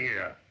you doing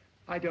here?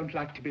 I don't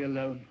like to be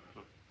alone.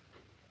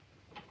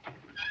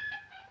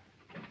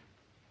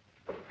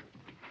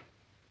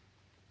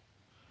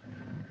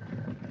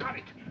 Got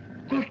it.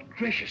 Good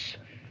gracious.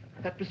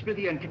 That must be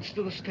the entrance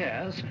to the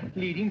stairs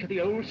leading to the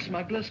old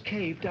smuggler's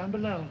cave down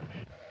below.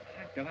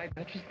 No, that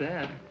was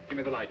there. Give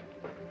me the light.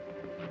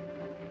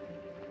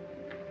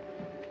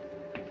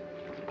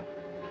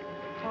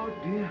 Oh,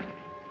 dear.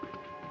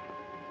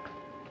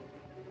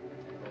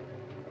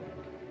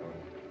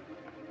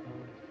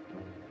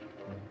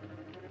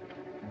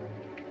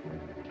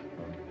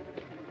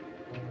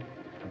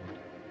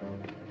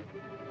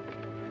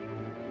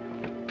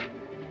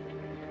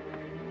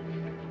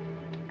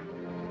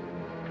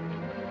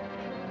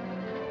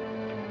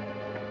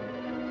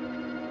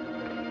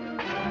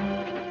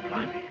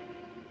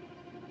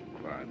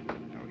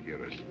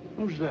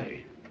 Who's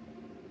they?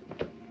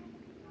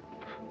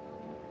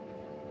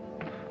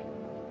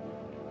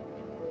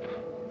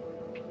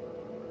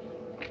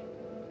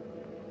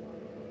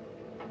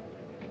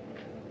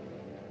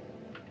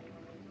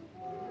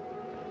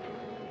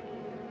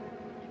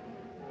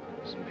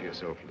 Listen for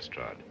yourself,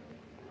 Lestrade.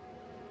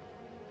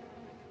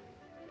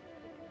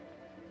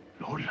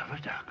 Lord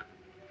Laverdac.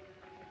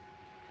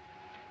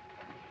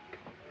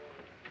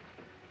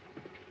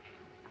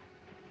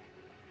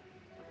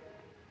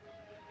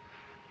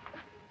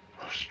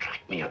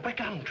 Strike me up a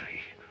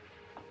country.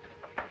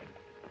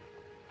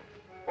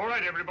 All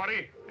right,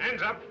 everybody.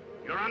 Hands up.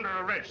 You're under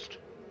arrest.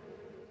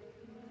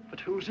 But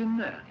who's in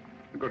there?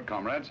 The good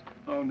comrades.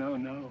 Oh, no,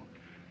 no.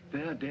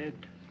 They're dead.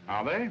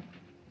 Are they?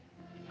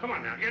 Come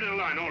on now, get in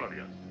line, all of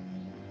you.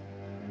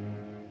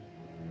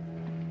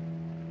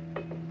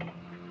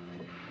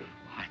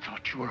 I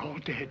thought you were all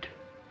dead.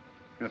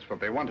 That's what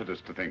they wanted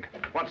us to think.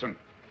 Watson.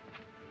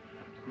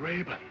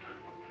 Rayburn,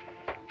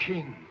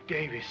 King,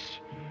 Davis,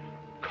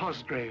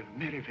 Cosgrave,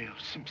 Merivale,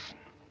 Simpson.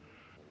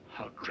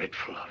 How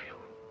dreadful of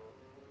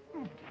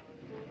you.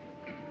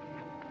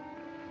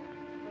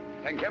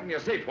 Thank heaven you're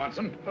safe,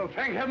 Watson. Oh,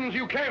 thank heavens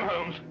you came,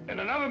 Holmes. In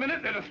another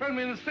minute, they'd have thrown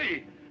me in the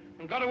sea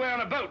and got away on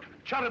a boat,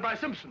 chartered by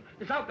Simpson.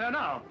 It's out there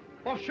now,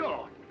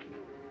 offshore.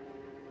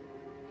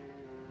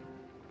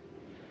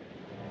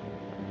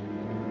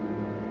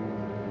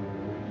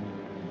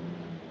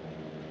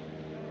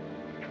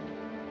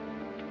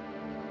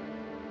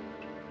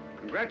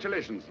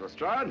 Congratulations,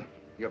 Lestrade.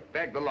 You've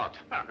bagged the lot.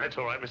 Ah, that's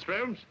all right, Mr.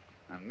 Holmes.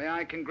 And may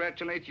I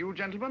congratulate you,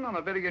 gentlemen, on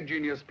a very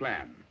ingenious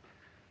plan.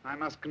 I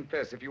must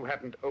confess, if you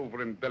hadn't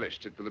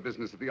over-embellished it with the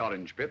business of the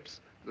orange pips,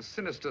 the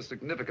sinister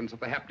significance of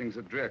the happenings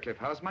at Drearcliff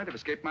House might have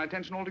escaped my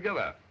attention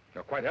altogether.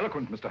 You're quite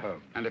eloquent, Mr.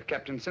 Holmes. And if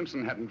Captain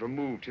Simpson hadn't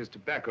removed his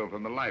tobacco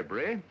from the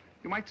library,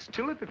 you might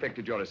still have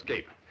effected your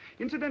escape.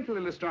 Incidentally,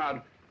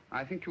 Lestrade,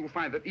 I think you'll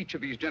find that each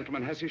of these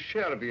gentlemen has his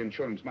share of the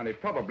insurance money,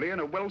 probably in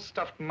a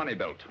well-stuffed money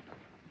belt.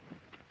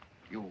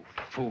 You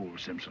fool,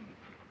 Simpson.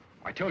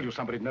 I told you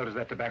somebody'd noticed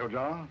that tobacco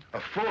jar.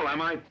 A fool,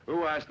 am I?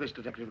 Who asked this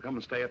detective to come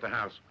and stay at the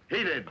house?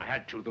 He did. I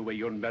had to, the way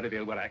you and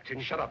Merivale were acting.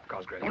 Shut up,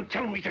 Cosgrave. Don't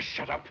tell me to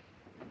shut up.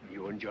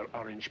 You and your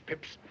orange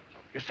pips.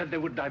 You said they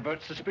would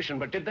divert suspicion,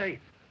 but did they?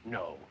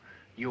 No.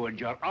 You and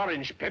your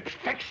orange pips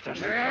fixed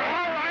us. All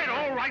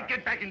right,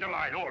 get back into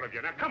line, all of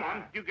you. Now, come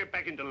on, you get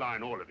back into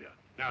line, all of you.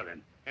 Now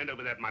then, hand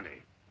over that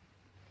money.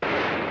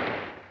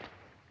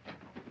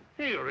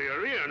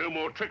 Here, no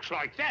more tricks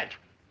like that.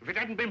 If it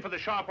hadn't been for the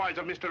sharp eyes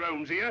of Mr.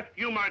 Holmes here,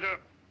 you might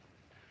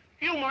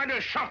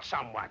have shot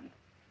someone.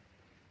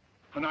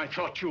 And I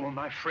thought you were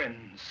my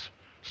friends.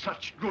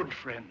 Such good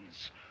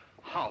friends.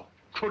 How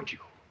could you?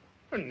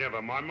 And never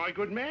mind, my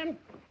good man.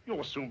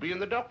 You'll soon be in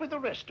the dock with the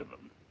rest of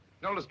them.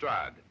 No,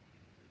 Lestrade.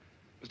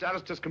 Mr.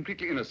 Alistair's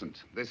completely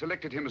innocent. They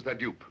selected him as their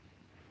dupe.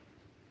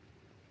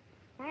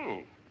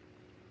 Oh.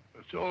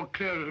 It's all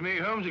clear to me,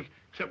 Holmes,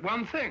 except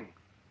one thing.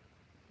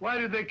 Why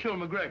did they kill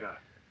McGregor?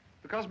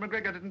 Because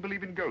McGregor didn't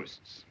believe in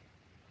ghosts.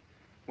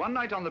 One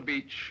night on the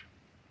beach,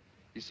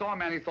 he saw a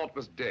man he thought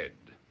was dead.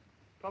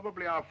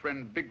 Probably our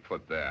friend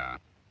Bigfoot there.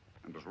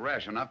 And was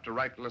rash enough to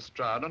write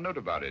Lestrade a note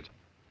about it.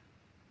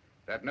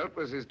 That note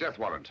was his death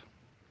warrant.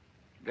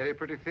 Very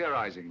pretty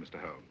theorizing, Mr.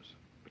 Holmes.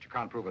 But you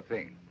can't prove a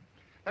thing.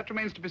 That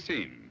remains to be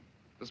seen.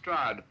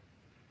 Lestrade,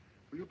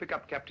 will you pick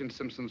up Captain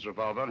Simpson's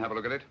revolver and have a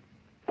look at it?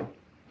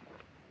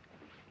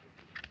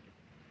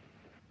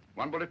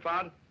 One bullet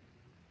fired?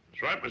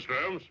 That's right, Mr.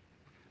 Holmes.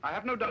 I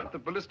have no doubt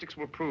that ballistics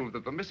will prove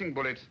that the missing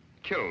bullet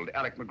killed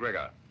Alec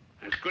McGregor.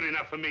 That's good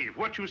enough for me. If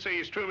what you say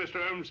is true,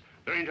 Mr. Holmes,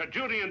 there ain't a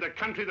jury in the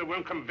country that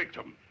won't convict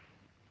him.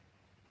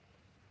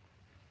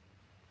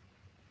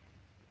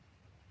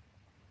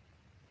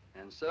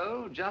 And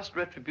so, just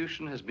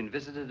retribution has been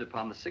visited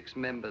upon the 6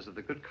 members of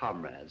the Good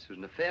Comrades whose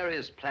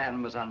nefarious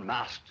plan was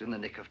unmasked in the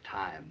nick of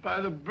time. By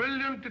the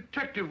brilliant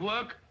detective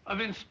work of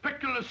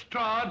Inspector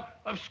Lestrade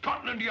of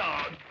Scotland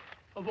Yard,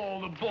 of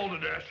all the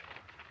balderdash.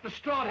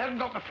 Lestrade hadn't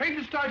got the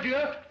faintest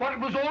idea what it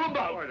was all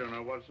about. Oh, I don't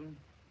know, Watson.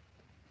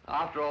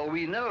 After all,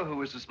 we know who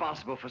was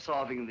responsible for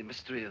solving the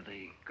mystery of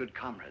the good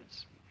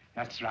comrades.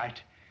 That's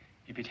right.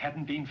 If it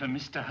hadn't been for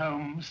Mr.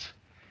 Holmes,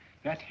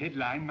 that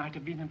headline might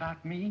have been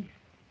about me.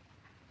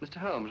 Mr.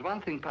 Holmes,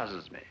 one thing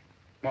puzzles me.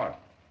 What?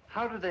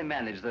 How did they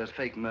manage those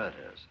fake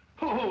murders?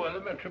 Oh,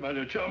 elementary, my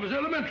dear Chalmers,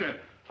 elementary.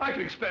 I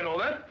can explain all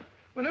that.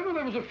 Whenever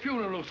there was a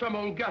funeral of some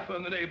old gaffer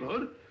in the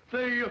neighborhood,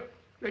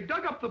 they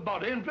dug up the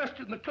body and dressed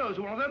it in the clothes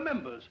of one of their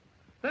members.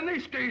 Then they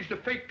staged a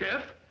fake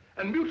death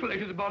and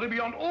mutilated the body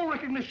beyond all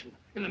recognition.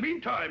 In the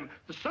meantime,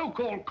 the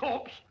so-called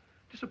corpse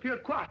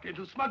disappeared quietly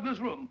into the smuggler's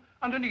room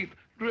underneath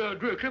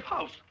Drearcliff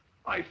House.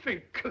 I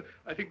think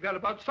that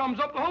about sums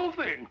up the whole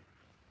thing.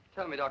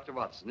 Tell me, Dr.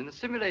 Watson, in the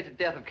simulated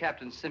death of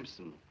Captain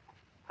Simpson,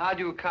 how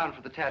do you account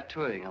for the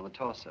tattooing on the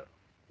torso?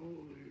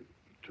 Oh,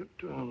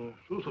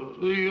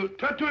 the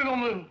tattooing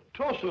on the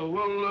torso,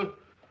 well,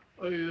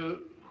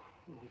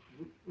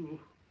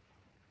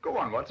 Go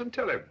on, Watson,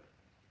 tell him.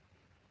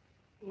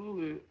 Well,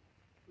 the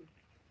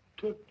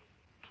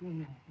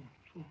tattooing...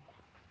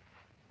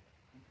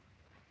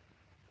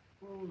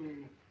 Well,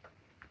 the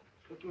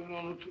tattooing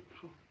on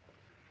the...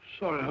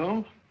 Sorry,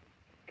 Holmes.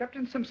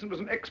 Captain Simpson was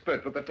an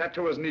expert with the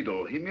tattooer's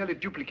needle. He merely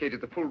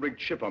duplicated the full-rigged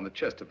ship on the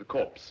chest of the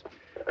corpse.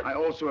 I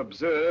also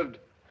observed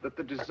that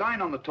the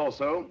design on the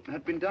torso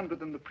had been done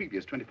within the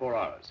previous 24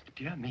 hours.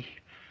 Dear me,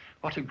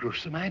 what a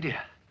gruesome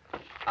idea.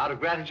 Out of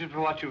gratitude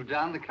for what you've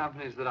done, the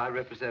companies that I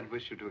represent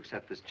wish you to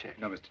accept this check.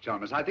 No, Mr.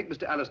 Chalmers, I think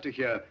Mr. Alistair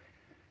here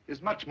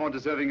is much more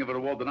deserving of a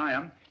reward than I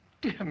am.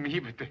 Dear me,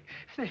 but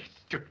they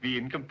took me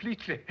in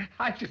completely.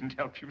 I didn't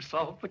help you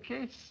solve the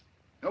case.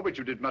 No, but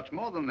you did much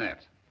more than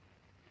that.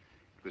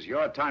 It was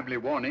your timely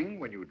warning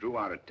when you drew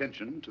our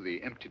attention to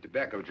the empty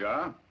tobacco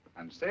jar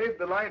and saved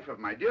the life of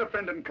my dear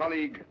friend and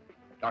colleague,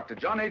 Dr.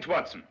 John H.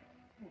 Watson.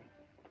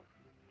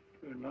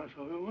 Very nice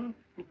of you,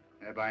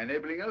 Thereby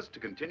enabling us to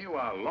continue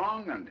our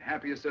long and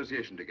happy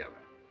association together.